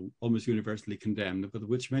now almost universally condemned, but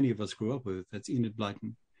which many of us grew up with. That's Enid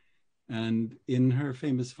Blyton. And in her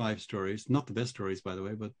famous 5 stories, not the best stories, by the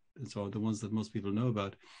way, but it's all the ones that most people know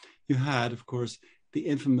about, you had, of course, the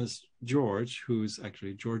infamous George, who's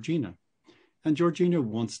actually Georgina. And Georgina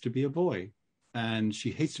wants to be a boy. And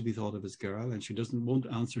she hates to be thought of as girl, and she won't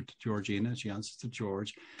answer to Georgina. She answers to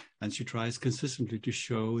George, and she tries consistently to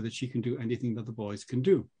show that she can do anything that the boys can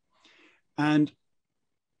do. And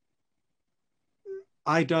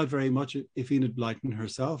I doubt very much if Enid Blyton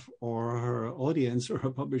herself or her audience or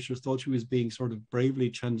her publishers thought she was being sort of bravely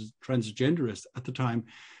transgenderist at the time.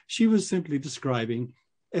 She was simply describing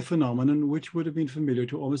a phenomenon which would have been familiar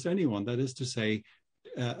to almost anyone. That is to say,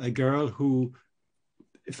 a girl who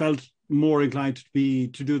felt more inclined to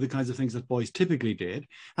do the kinds of things that boys typically did.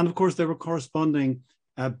 And of course, there were corresponding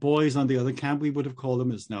boys on the other camp. We would have called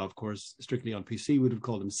them, as now, of course, strictly on PC, we would have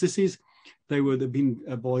called them sissies. They would have been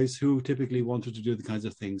boys who typically wanted to do the kinds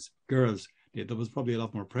of things girls did. There was probably a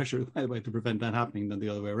lot more pressure, by the way, to prevent that happening than the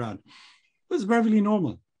other way around. It was perfectly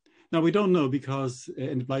normal. Now, we don't know because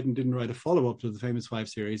Enid Blyton didn't write a follow-up to the famous 5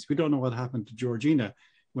 series. We don't know what happened to Georgina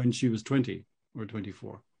when she was 20 or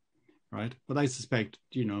 24. Right. But I suspect,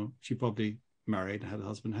 you know, she probably married, had a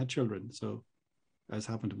husband, had children. So as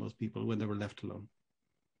happened to most people when they were left alone.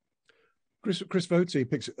 Chris Voti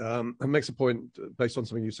makes a point based on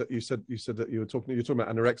something you said. You said that you were talking about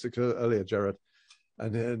anorexic earlier, Gerard.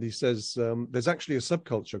 And he says there's actually a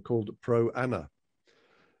subculture called pro-ana.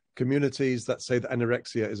 Communities that say that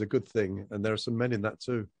anorexia is a good thing. And there are some men in that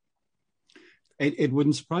too. It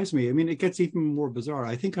wouldn't surprise me. I mean, it gets even more bizarre.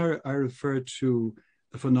 I think I referred to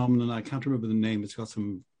the phenomenon, I can't remember the name, it's got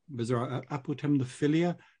some bizarre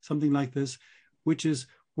apotemnophilia, something like this, which is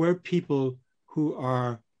where people who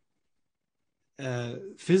are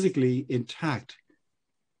physically intact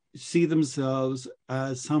see themselves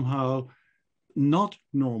as somehow not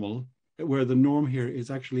normal, where the norm here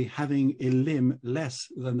is actually having a limb less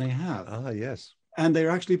than they have. Ah, yes. And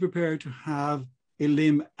they're actually prepared to have a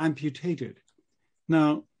limb amputated.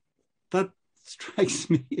 Now, that strikes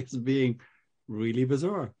me as being really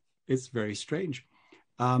bizarre. It's very strange.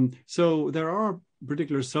 So there are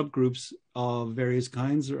particular subgroups of various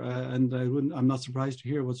kinds, and I'm not surprised to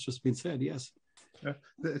hear what's just been said. Yes. Yeah.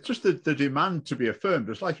 It's just the demand to be affirmed.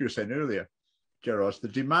 It's like you were saying earlier, Gerard, the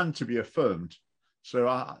demand to be affirmed.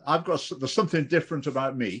 So there's something different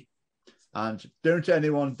about me, and don't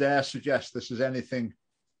anyone dare suggest this is anything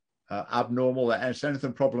abnormal, that it's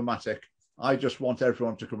anything problematic. I just want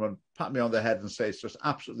everyone to come and pat me on the head and say it's just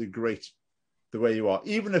absolutely great the way you are.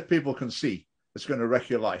 Even if people can see it's going to wreck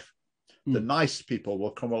your life, the nice people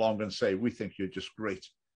will come along and say, we think you're just great,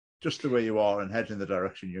 just the way you are, and head in the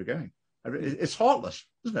direction you're going. I mean, it's heartless,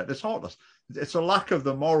 isn't it? It's heartless. It's a lack of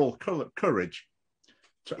the moral courage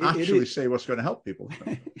to actually say what's going to help people.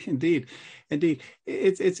 Indeed.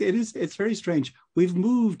 It's very strange. We've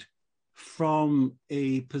moved from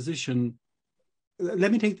a position.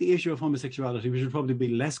 Let me take the issue of homosexuality, which would probably be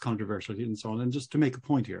less controversial and so on, and just to make a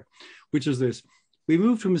point here, which is this. We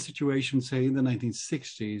moved from a situation, say, in the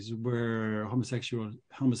 1960s, where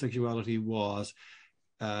homosexuality was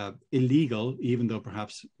illegal, even though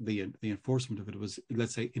perhaps the enforcement of it was,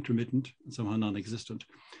 let's say, intermittent and somehow non-existent,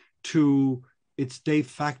 to its de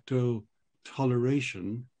facto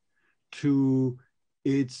toleration, to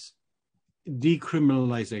its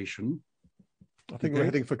decriminalization. I think we're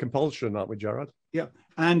heading for compulsion, aren't we, Gerard? Yeah,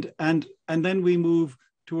 and then we move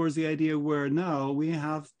towards the idea where now we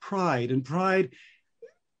have pride, and pride,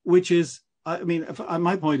 which is, I mean,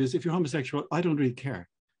 my point is, if you're homosexual, I don't really care,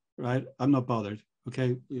 right? I'm not bothered.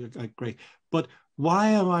 Okay, great. But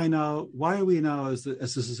why are we now as a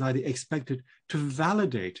society expected to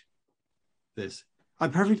validate this?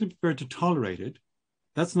 I'm perfectly prepared to tolerate it.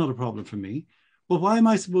 That's not a problem for me. But why am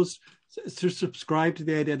I supposed to subscribe to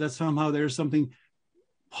the idea that somehow there's something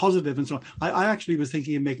positive and so on? I actually was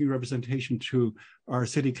thinking of making a representation to our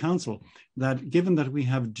city council that given that we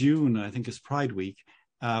have June, I think is Pride Week,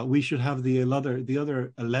 we should have the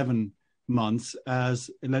other 11 months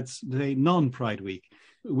as, let's say, non-Pride Week,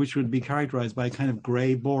 which would be characterized by a kind of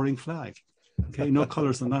gray, boring flag. Okay, no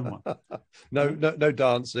colors on that one. No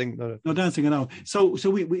dancing. No dancing at all. So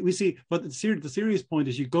we see, but the serious point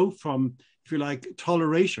is you go from, if you like,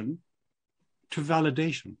 toleration to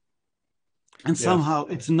validation. And somehow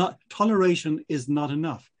it's not, toleration is not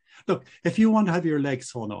enough. Look, if you want to have your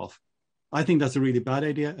legs sawn off, I think that's a really bad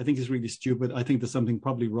idea. I think it's really stupid. I think there's something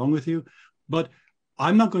probably wrong with you. But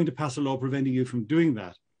I'm not going to pass a law preventing you from doing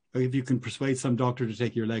that. If you can persuade some doctor to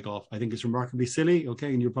take your leg off, I think it's remarkably silly, okay,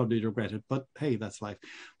 and you'll probably regret it, but hey, that's life.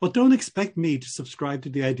 But don't expect me to subscribe to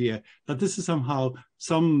the idea that this is somehow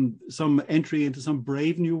some entry into some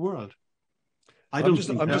brave new world. I'm just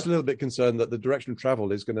a little bit concerned that the direction of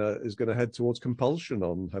travel is gonna head towards compulsion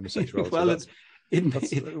on homosexuality. Well,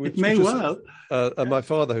 it may well. And my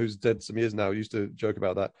father, who's dead some years now, used to joke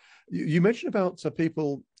about that. You mentioned about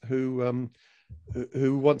people who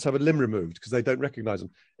want to have a limb removed because they don't recognize them.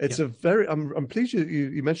 It's a very, I'm pleased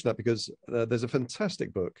you mentioned that, because there's a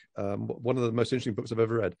fantastic book, one of the most interesting books I've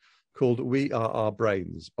ever read, called We Are Our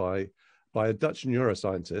Brains by a Dutch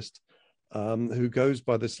neuroscientist who goes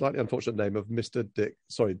by the slightly unfortunate name of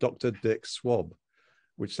Dr. Dick Swab,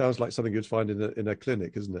 which sounds like something you'd find in a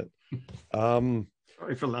clinic, isn't it?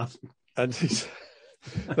 Sorry for laughing. And he's,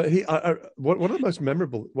 but one of the most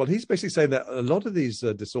memorable. Well, he's basically saying that a lot of these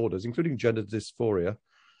disorders, including gender dysphoria,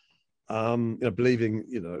 believing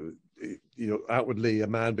you're outwardly a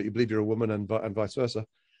man but you believe you're a woman, and vice versa.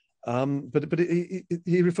 But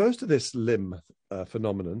he refers to this limb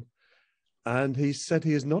phenomenon, and he said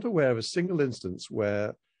he is not aware of a single instance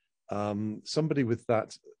where somebody with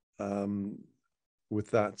that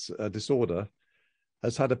disorder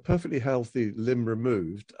has had a perfectly healthy limb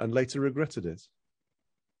removed and later regretted it.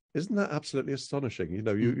 Isn't that absolutely astonishing?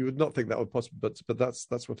 You would not think that would possible, but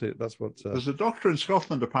that's what. There's a doctor in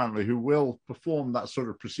Scotland apparently who will perform that sort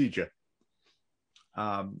of procedure.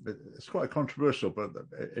 It's quite controversial, but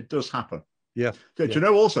it does happen. Yeah. Do you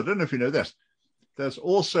know also? I don't know if you know this. There's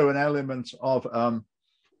also an element of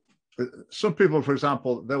some people, for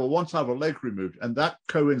example, they will want to have a leg removed, and that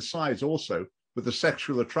coincides also with the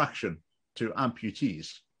sexual attraction to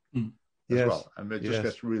amputees as well, and it just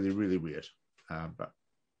gets really, really weird. But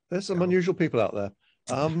there's some unusual people out there.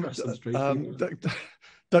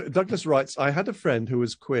 Douglas writes, I had a friend who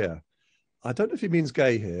was queer. I don't know if he means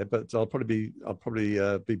gay here, but I'll probably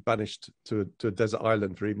be banished to a desert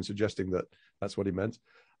island for even suggesting that that's what he meant.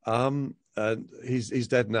 And he's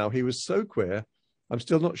dead now. He was so queer, I'm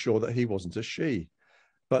still not sure that he wasn't a she,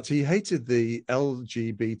 but he hated the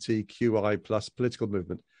LGBTQI plus political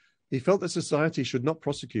movement. He felt that society should not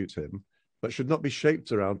prosecute him, but should not be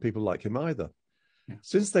shaped around people like him either. Yeah.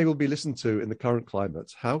 Since they will be listened to in the current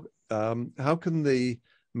climate, how can the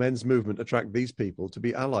men's movement attract these people to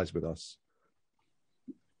be allies with us?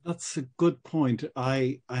 That's a good point.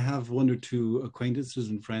 I have one or two acquaintances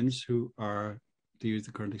and friends who are, to use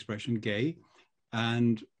the current expression, gay,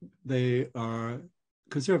 and they are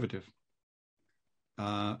conservative.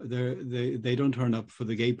 They don't turn up for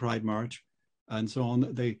the Gay Pride March and so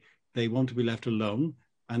on. They want to be left alone,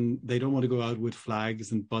 and they don't want to go out with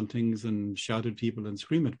flags and buntings and shout at people and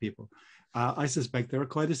scream at people. I suspect there are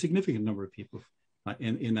quite a significant number of people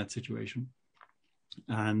in that situation.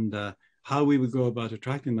 And how we would go about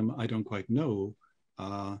attracting them, I don't quite know,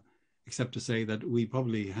 except to say that we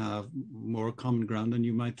probably have more common ground than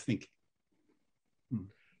you might think.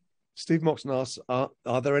 Steve Moxon asks,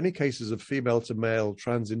 are there any cases of female to male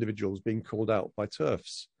trans individuals being called out by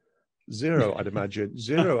TERFs? Zero, I'd imagine,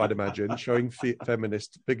 showing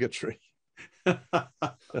feminist bigotry.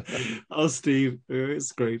 Oh, Steve,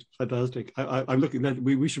 it's great. Fantastic. I'm looking at,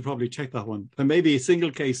 we should probably check that one. And maybe a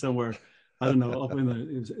single case somewhere. I don't know, up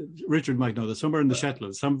in Richard might know this, somewhere in the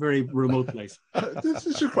Shetlands, some very remote place. This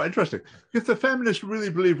is quite interesting. If the feminists really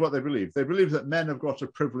believe what they believe that men have got a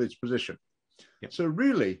privileged position. Yep. So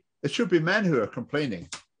really, it should be men who are complaining.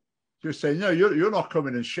 You're saying, no, you're not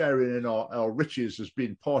coming and sharing in our riches as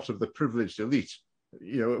being part of the privileged elite.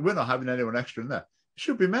 We're not having anyone extra in there. It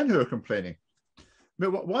should be men who are complaining. I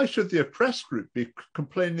mean, why should the oppressed group be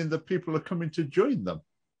complaining that people are coming to join them?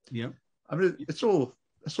 Yeah. I mean, it's all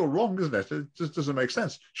wrong, isn't it? It just doesn't make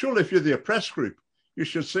sense. Surely if you're the oppressed group, you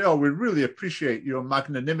should say, oh, we really appreciate your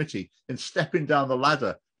magnanimity in stepping down the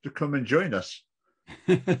ladder to come and join us.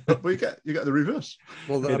 But you get the reverse.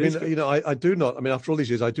 Well, I mean, I do not. I mean, after all these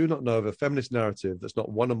years, I do not know of a feminist narrative that's not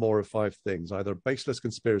one or more of five things: either a baseless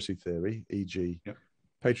conspiracy theory, e.g.,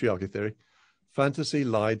 patriarchy theory, fantasy,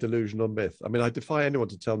 lie, delusion, or myth. I mean, I defy anyone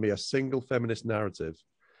to tell me a single feminist narrative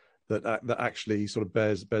that actually sort of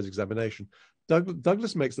bears examination.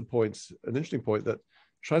 Douglas makes the point, an interesting point, that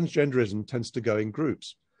transgenderism tends to go in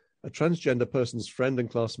groups. A transgender person's friend and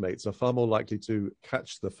classmates are far more likely to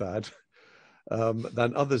catch the fad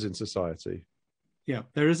than others in society. Yeah,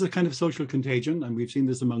 there is a kind of social contagion, and we've seen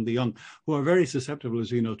this among the young, who are very susceptible,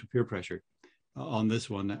 as you know, to peer pressure on this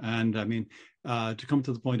one. And I mean, to come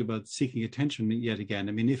to the point about seeking attention yet again,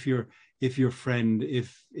 I mean, if your friend,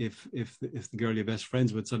 if the girl you're best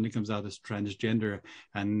friends with suddenly comes out as transgender,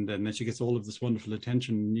 and then she gets all of this wonderful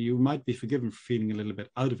attention, you might be forgiven for feeling a little bit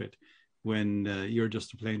out of it when you're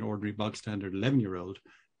just a plain ordinary bog standard 11-year-old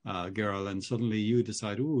girl, and suddenly you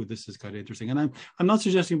decide, oh, this is kind of interesting. And I'm not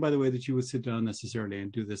suggesting, by the way, that you would sit down necessarily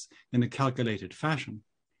and do this in a calculated fashion,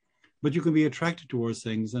 but you can be attracted towards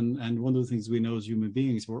things. And one of the things we know as human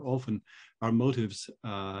beings, we're often, our motives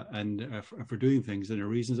for doing things and our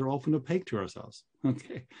reasons are often opaque to ourselves.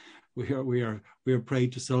 Okay, we are prey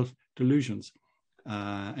to self delusions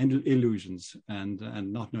and illusions and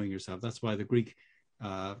not knowing yourself. That's why the Greek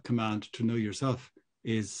command to know yourself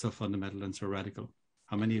is so fundamental and so radical.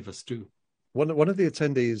 How many of us do? One of the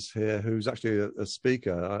attendees here, who's actually a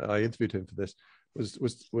speaker, I interviewed him for this,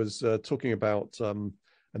 was talking about an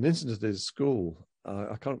incident at his school.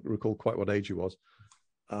 I can't recall quite what age he was,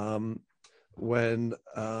 when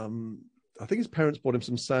I think his parents bought him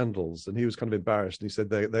some sandals, and he was kind of embarrassed. And he said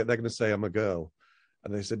they're going to say I'm a girl,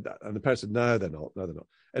 and they said, and the parents said no, they're not.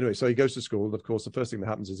 Anyway, so he goes to school, and of course the first thing that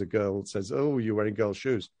happens is a girl says, "Oh, you're wearing girl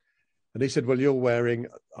shoes," and he said, "Well, you're wearing,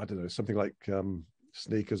 I don't know, something like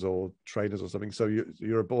sneakers or trainers or something, so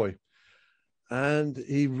you're a boy." And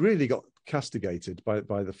he really got castigated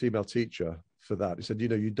by the female teacher for that. He said,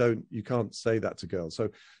 you can't say that to girls.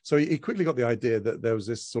 So he quickly got the idea that there was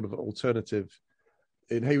this sort of alternative,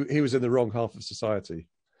 he was in the wrong half of society.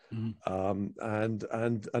 Mm-hmm.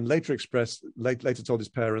 And later told his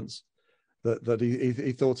parents that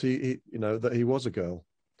he thought that he was a girl.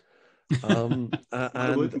 But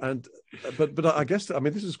I guess, I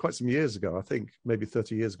mean, this was quite some years ago. I think maybe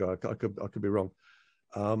 30 years ago. I could be wrong.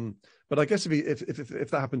 But I guess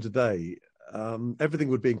if that happened today, everything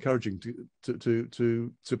would be encouraging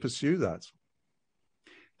to pursue that.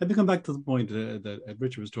 Let me come back to the point that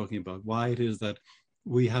Richard was talking about. Why it is that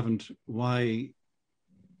why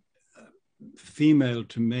female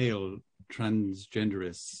to male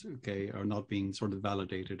transgenderists, okay, are not being sort of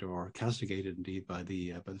validated or castigated indeed by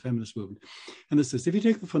the feminist movement. And this is, if you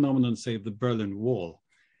take the phenomenon, say, of the Berlin Wall,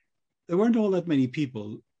 there weren't all that many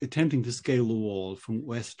people attempting to scale the wall from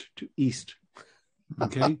west to east.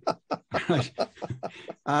 Okay, right.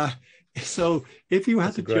 So if you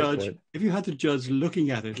had to judge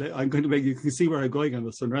looking at it, I'm going to make, you can see where I'm going on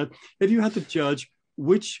this one, right? If you had to judge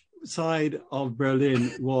which side of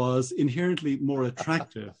Berlin was inherently more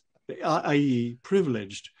attractive, i.e.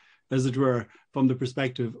 privileged, as it were, from the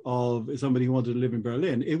perspective of somebody who wanted to live in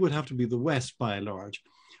Berlin, it would have to be the West by and large.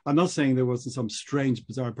 I'm not saying there wasn't some strange,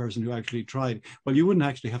 bizarre person who actually tried. Well, you wouldn't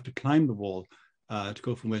actually have to climb the wall to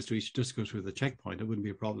go from west to east, just go through the checkpoint. It wouldn't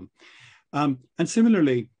be a problem. And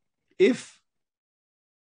similarly, if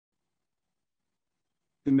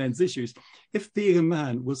the men's issues, if being a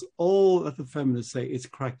man was all that the feminists say it's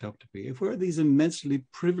cracked up to be, if we're these immensely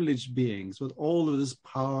privileged beings with all of this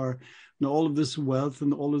power and all of this wealth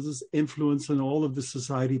and all of this influence and all of this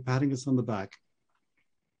society patting us on the back,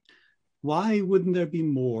 why wouldn't there be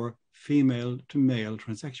more female to male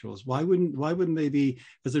transsexuals? Why wouldn't they be,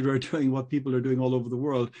 as it were, doing what people are doing all over the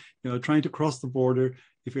world, trying to cross the border,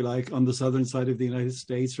 if you like, on the southern side of the United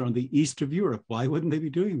States or on the east of Europe? Why wouldn't they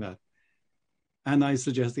be doing that? And I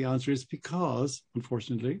suggest the answer is because,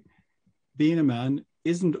 unfortunately, being a man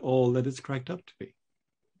isn't all that it's cracked up to be.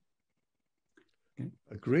 Okay.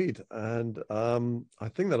 Agreed. And I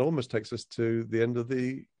think that almost takes us to the end of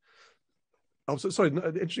the... Oh, sorry, an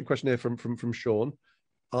interesting question here from Sean.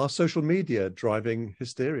 Are social media driving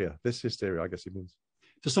hysteria? This hysteria, I guess he means.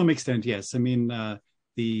 To some extent, yes. I mean,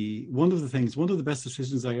 one of the best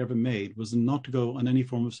decisions I ever made was not to go on any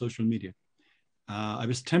form of social media. I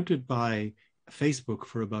was tempted by Facebook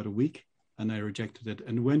for about a week, and I rejected it.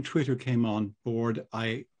 And when Twitter came on board,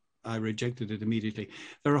 I rejected it immediately.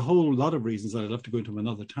 There are a whole lot of reasons that I'd love to go into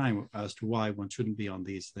another time as to why one shouldn't be on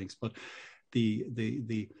these things. But the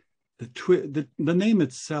name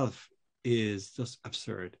itself is just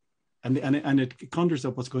absurd, and it conjures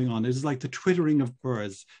up what's going on. It's like the twittering of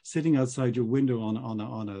birds sitting outside your window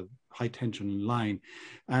on a high tension line,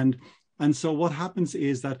 and so what happens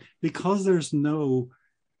is that because there's no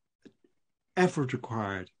effort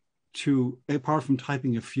required to, apart from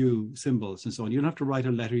typing a few symbols and so on, you don't have to write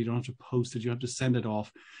a letter, you don't have to post it, you don't have to send it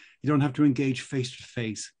off, you don't have to engage face to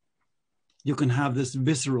face. You can have this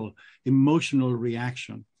visceral, emotional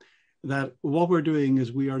reaction. That what we're doing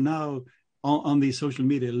is we are now on these social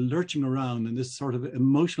media lurching around in this sort of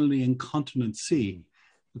emotionally incontinent sea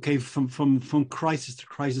Okay, from crisis to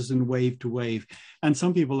crisis and wave to wave. And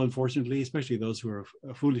some people, unfortunately, especially those who are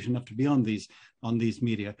foolish enough to be on these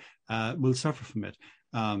media, will suffer from it.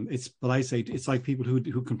 But I say it's like people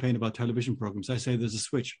who complain about television programs. I say there's a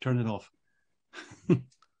switch, turn it off.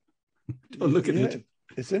 Don't look at it.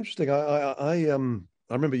 It's interesting. I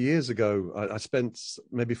remember years ago, I spent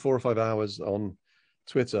maybe 4 or 5 hours on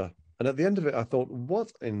Twitter, and at the end of it, I thought,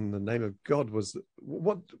 "What in the name of God was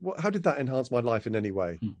what? How did that enhance my life in any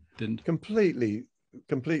way? Didn't. Complete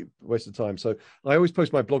waste of time." So I always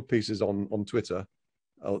post my blog pieces on Twitter,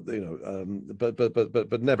 but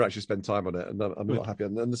never actually spend time on it, and I'm not happy.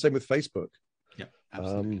 And the same with Facebook. Yeah,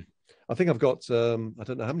 absolutely. I think I've got I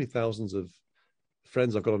don't know how many thousands of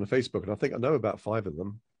friends I've got on Facebook, and I think I know about 5 of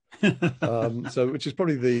them. So which is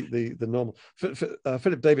probably the normal.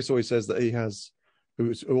 Philip Davis always says that he has,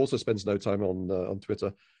 who also spends no time on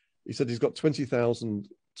Twitter. He said he's got 20,000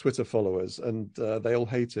 Twitter followers, and they all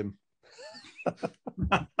hate him.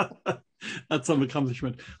 That's some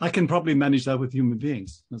accomplishment. I can probably manage that with human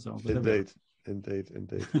beings. So, Indeed.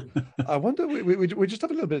 I wonder. We just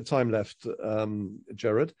have a little bit of time left,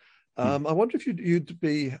 Gerard. I wonder if you'd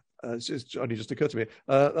be. It's only just occurred to me.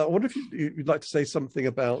 I wonder if you'd like to say something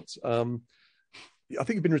about. I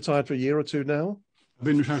think you've been retired for a year or two now. I've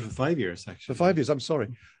been retired for 5 years, actually. For 5 years, I'm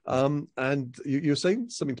sorry. And you were saying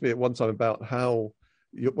something to me at one time about how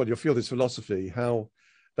your field is philosophy, how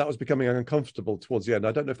that was becoming uncomfortable towards the end.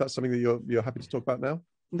 I don't know if that's something that you're happy to talk about now.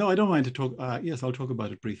 No, I don't mind to talk. Yes, I'll talk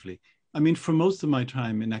about it briefly. I mean, for most of my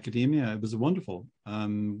time in academia, it was wonderful.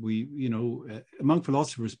 Among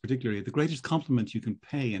philosophers particularly, the greatest compliment you can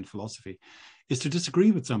pay in philosophy is to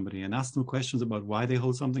disagree with somebody and ask them questions about why they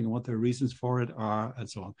hold something and what their reasons for it are, and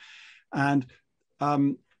so on. And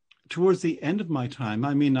towards the end of my time,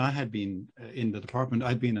 I mean, I had been in the department.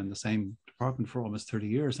 I'd been in the same department for almost 30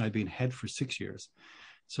 years. I'd been head for 6 years.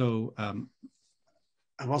 So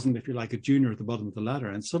I wasn't, if you like, a junior at the bottom of the ladder.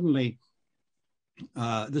 And suddenly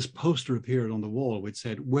this poster appeared on the wall which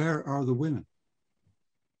said, "Where are the women?"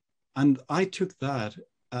 And I took that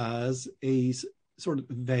as a sort of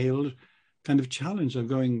veiled kind of challenge of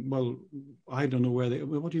going, well, I don't know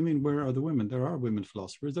what do you mean, where are the women? There are women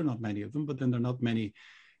philosophers. There are not many of them, but then there are not many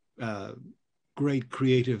great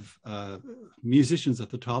creative musicians at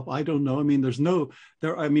the top. I don't know. I mean,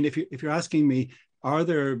 if you're asking me, are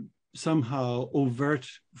there somehow overt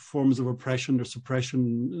forms of oppression or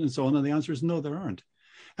suppression and so on? And the answer is no, there aren't.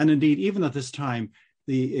 And indeed, even at this time,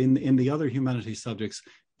 in the other humanities subjects,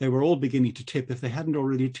 they were all beginning to tip, if they hadn't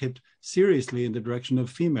already tipped seriously, in the direction of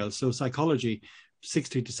females. So psychology,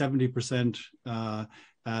 60 to 70%,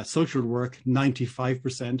 social work,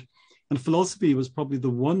 95%. And philosophy was probably the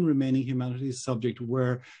one remaining humanities subject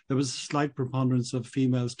where there was a slight preponderance of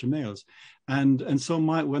females to males. And so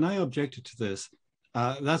when I objected to this,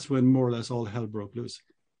 that's when more or less all hell broke loose.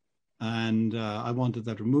 And I wanted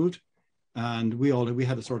that removed. And we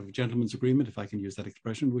had a sort of gentleman's agreement, if I can use that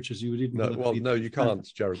expression, which is you didn't. No, you can't,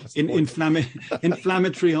 Gerard.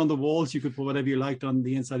 Inflammatory on the walls. You could put whatever you liked on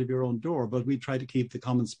the inside of your own door, but we tried to keep the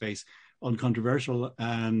common space uncontroversial,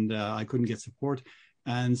 and I couldn't get support.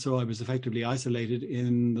 And so I was effectively isolated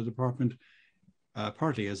in the department,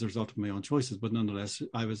 partly as a result of my own choices, but nonetheless,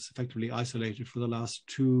 I was effectively isolated for the last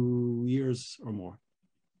 2 years or more.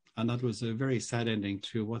 And that was a very sad ending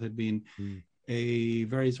to what had been a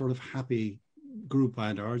very sort of happy group by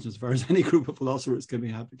and large, as far as any group of philosophers can be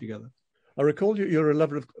happy together. I recall you're a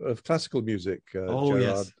lover of classical music, Gerard,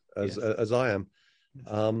 yes. As I am.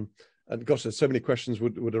 And gosh, there's so many questions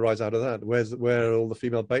would arise out of that. Where are all the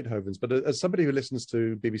female Beethovens? But as somebody who listens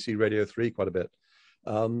to BBC Radio 3 quite a bit,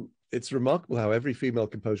 it's remarkable how every female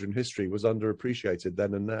composer in history was underappreciated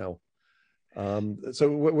then and now.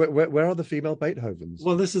 So where are the female Beethovens?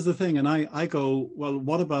 Well, this is the thing. And I go, well,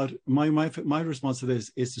 what about my response to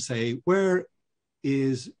this is to say, where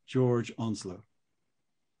is George Onslow?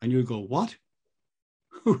 And you go, what?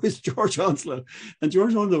 Who is George Onslow? And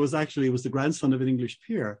George Onslow was the grandson of an English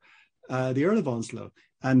peer, the Earl of Onslow,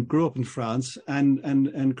 and grew up in France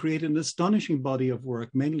and created an astonishing body of work,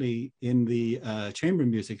 mainly in the chamber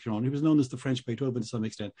music genre. He was known as the French Beethoven to some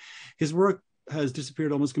extent. His work has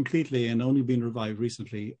disappeared almost completely and only been revived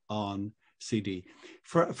recently on CD.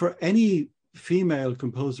 For any female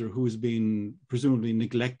composer who has been presumably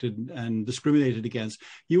neglected and discriminated against,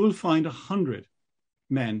 you will find 100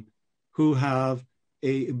 men who have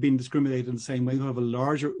been discriminated in the same way, who have a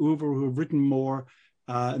larger oeuvre, who have written more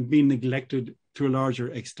and been neglected to a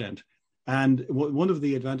larger extent. And one of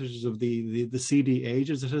the advantages of the CD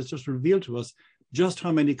age is it has just revealed to us just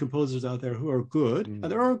how many composers out there who are good, and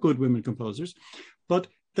there are good women composers, but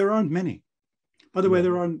there aren't many. By the way,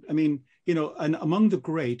 there aren't, I mean, and among the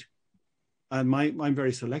great, and I'm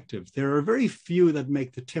very selective, there are very few that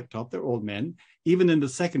make the tip top. They're all men. Even in the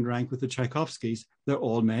second rank with the Tchaikovskys, they're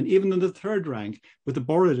all men. Even in the third rank with the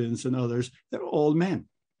Borodins and others, they're all men.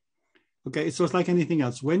 Okay, so it's like anything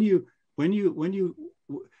else.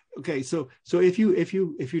 Okay, so if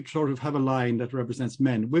you sort of have a line that represents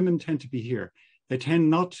men, women tend to be here. They tend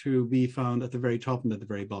not to be found at the very top and at the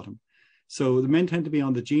very bottom. So the men tend to be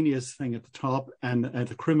on the genius thing at the top and at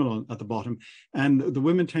the criminal at the bottom. And the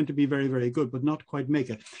women tend to be very, very good, but not quite make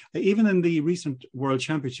it. Even in the recent World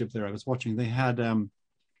Championship there I was watching, they had Ho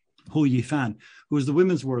Yifan, who was the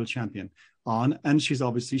women's world champion on, and she's a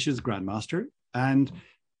grandmaster. And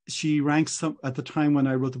she ranks, at the time when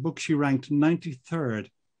I wrote the book, she ranked 93rd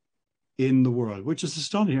in the world, which is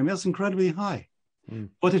astonishing. I mean, that's incredibly high.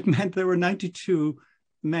 But it meant there were 92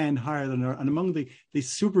 men higher than her, and among the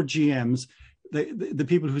super GMs, the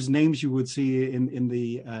people whose names you would see in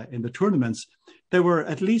the tournaments, there were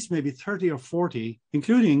at least maybe 30 or 40,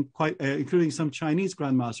 including some Chinese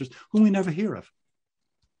grandmasters whom we never hear of.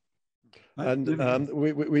 And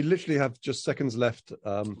we literally have just seconds left.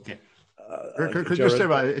 Could just say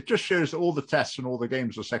about it? It just shows that all the tests and all the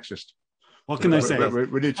games are sexist. What can I say?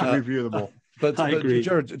 We need to review them all. But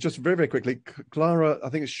Gerard, just very, very quickly, Clara, I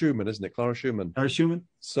think it's Schumann, isn't it? Clara Schumann. Clara Schumann.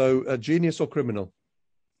 So genius or criminal?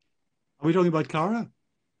 Are we talking about Clara?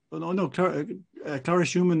 Oh, no, Clara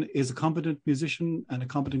Schumann is a competent musician and a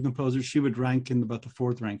competent composer. She would rank in about the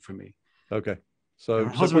fourth rank for me. Okay. So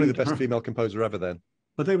she's probably the best female composer ever then.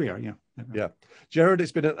 But there we are, yeah. Yeah. Gerard,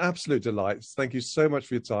 it's been an absolute delight. Thank you so much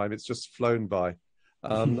for your time. It's just flown by.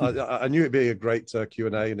 I knew it'd be a great Q&A,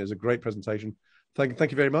 and it was a great presentation.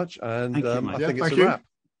 Thank you very much. And I think it's a wrap.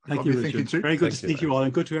 Thank you, Richard. Very good to speak to you all,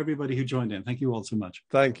 and good to everybody who joined in. Thank you all so much.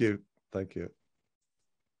 Thank you. Thank you.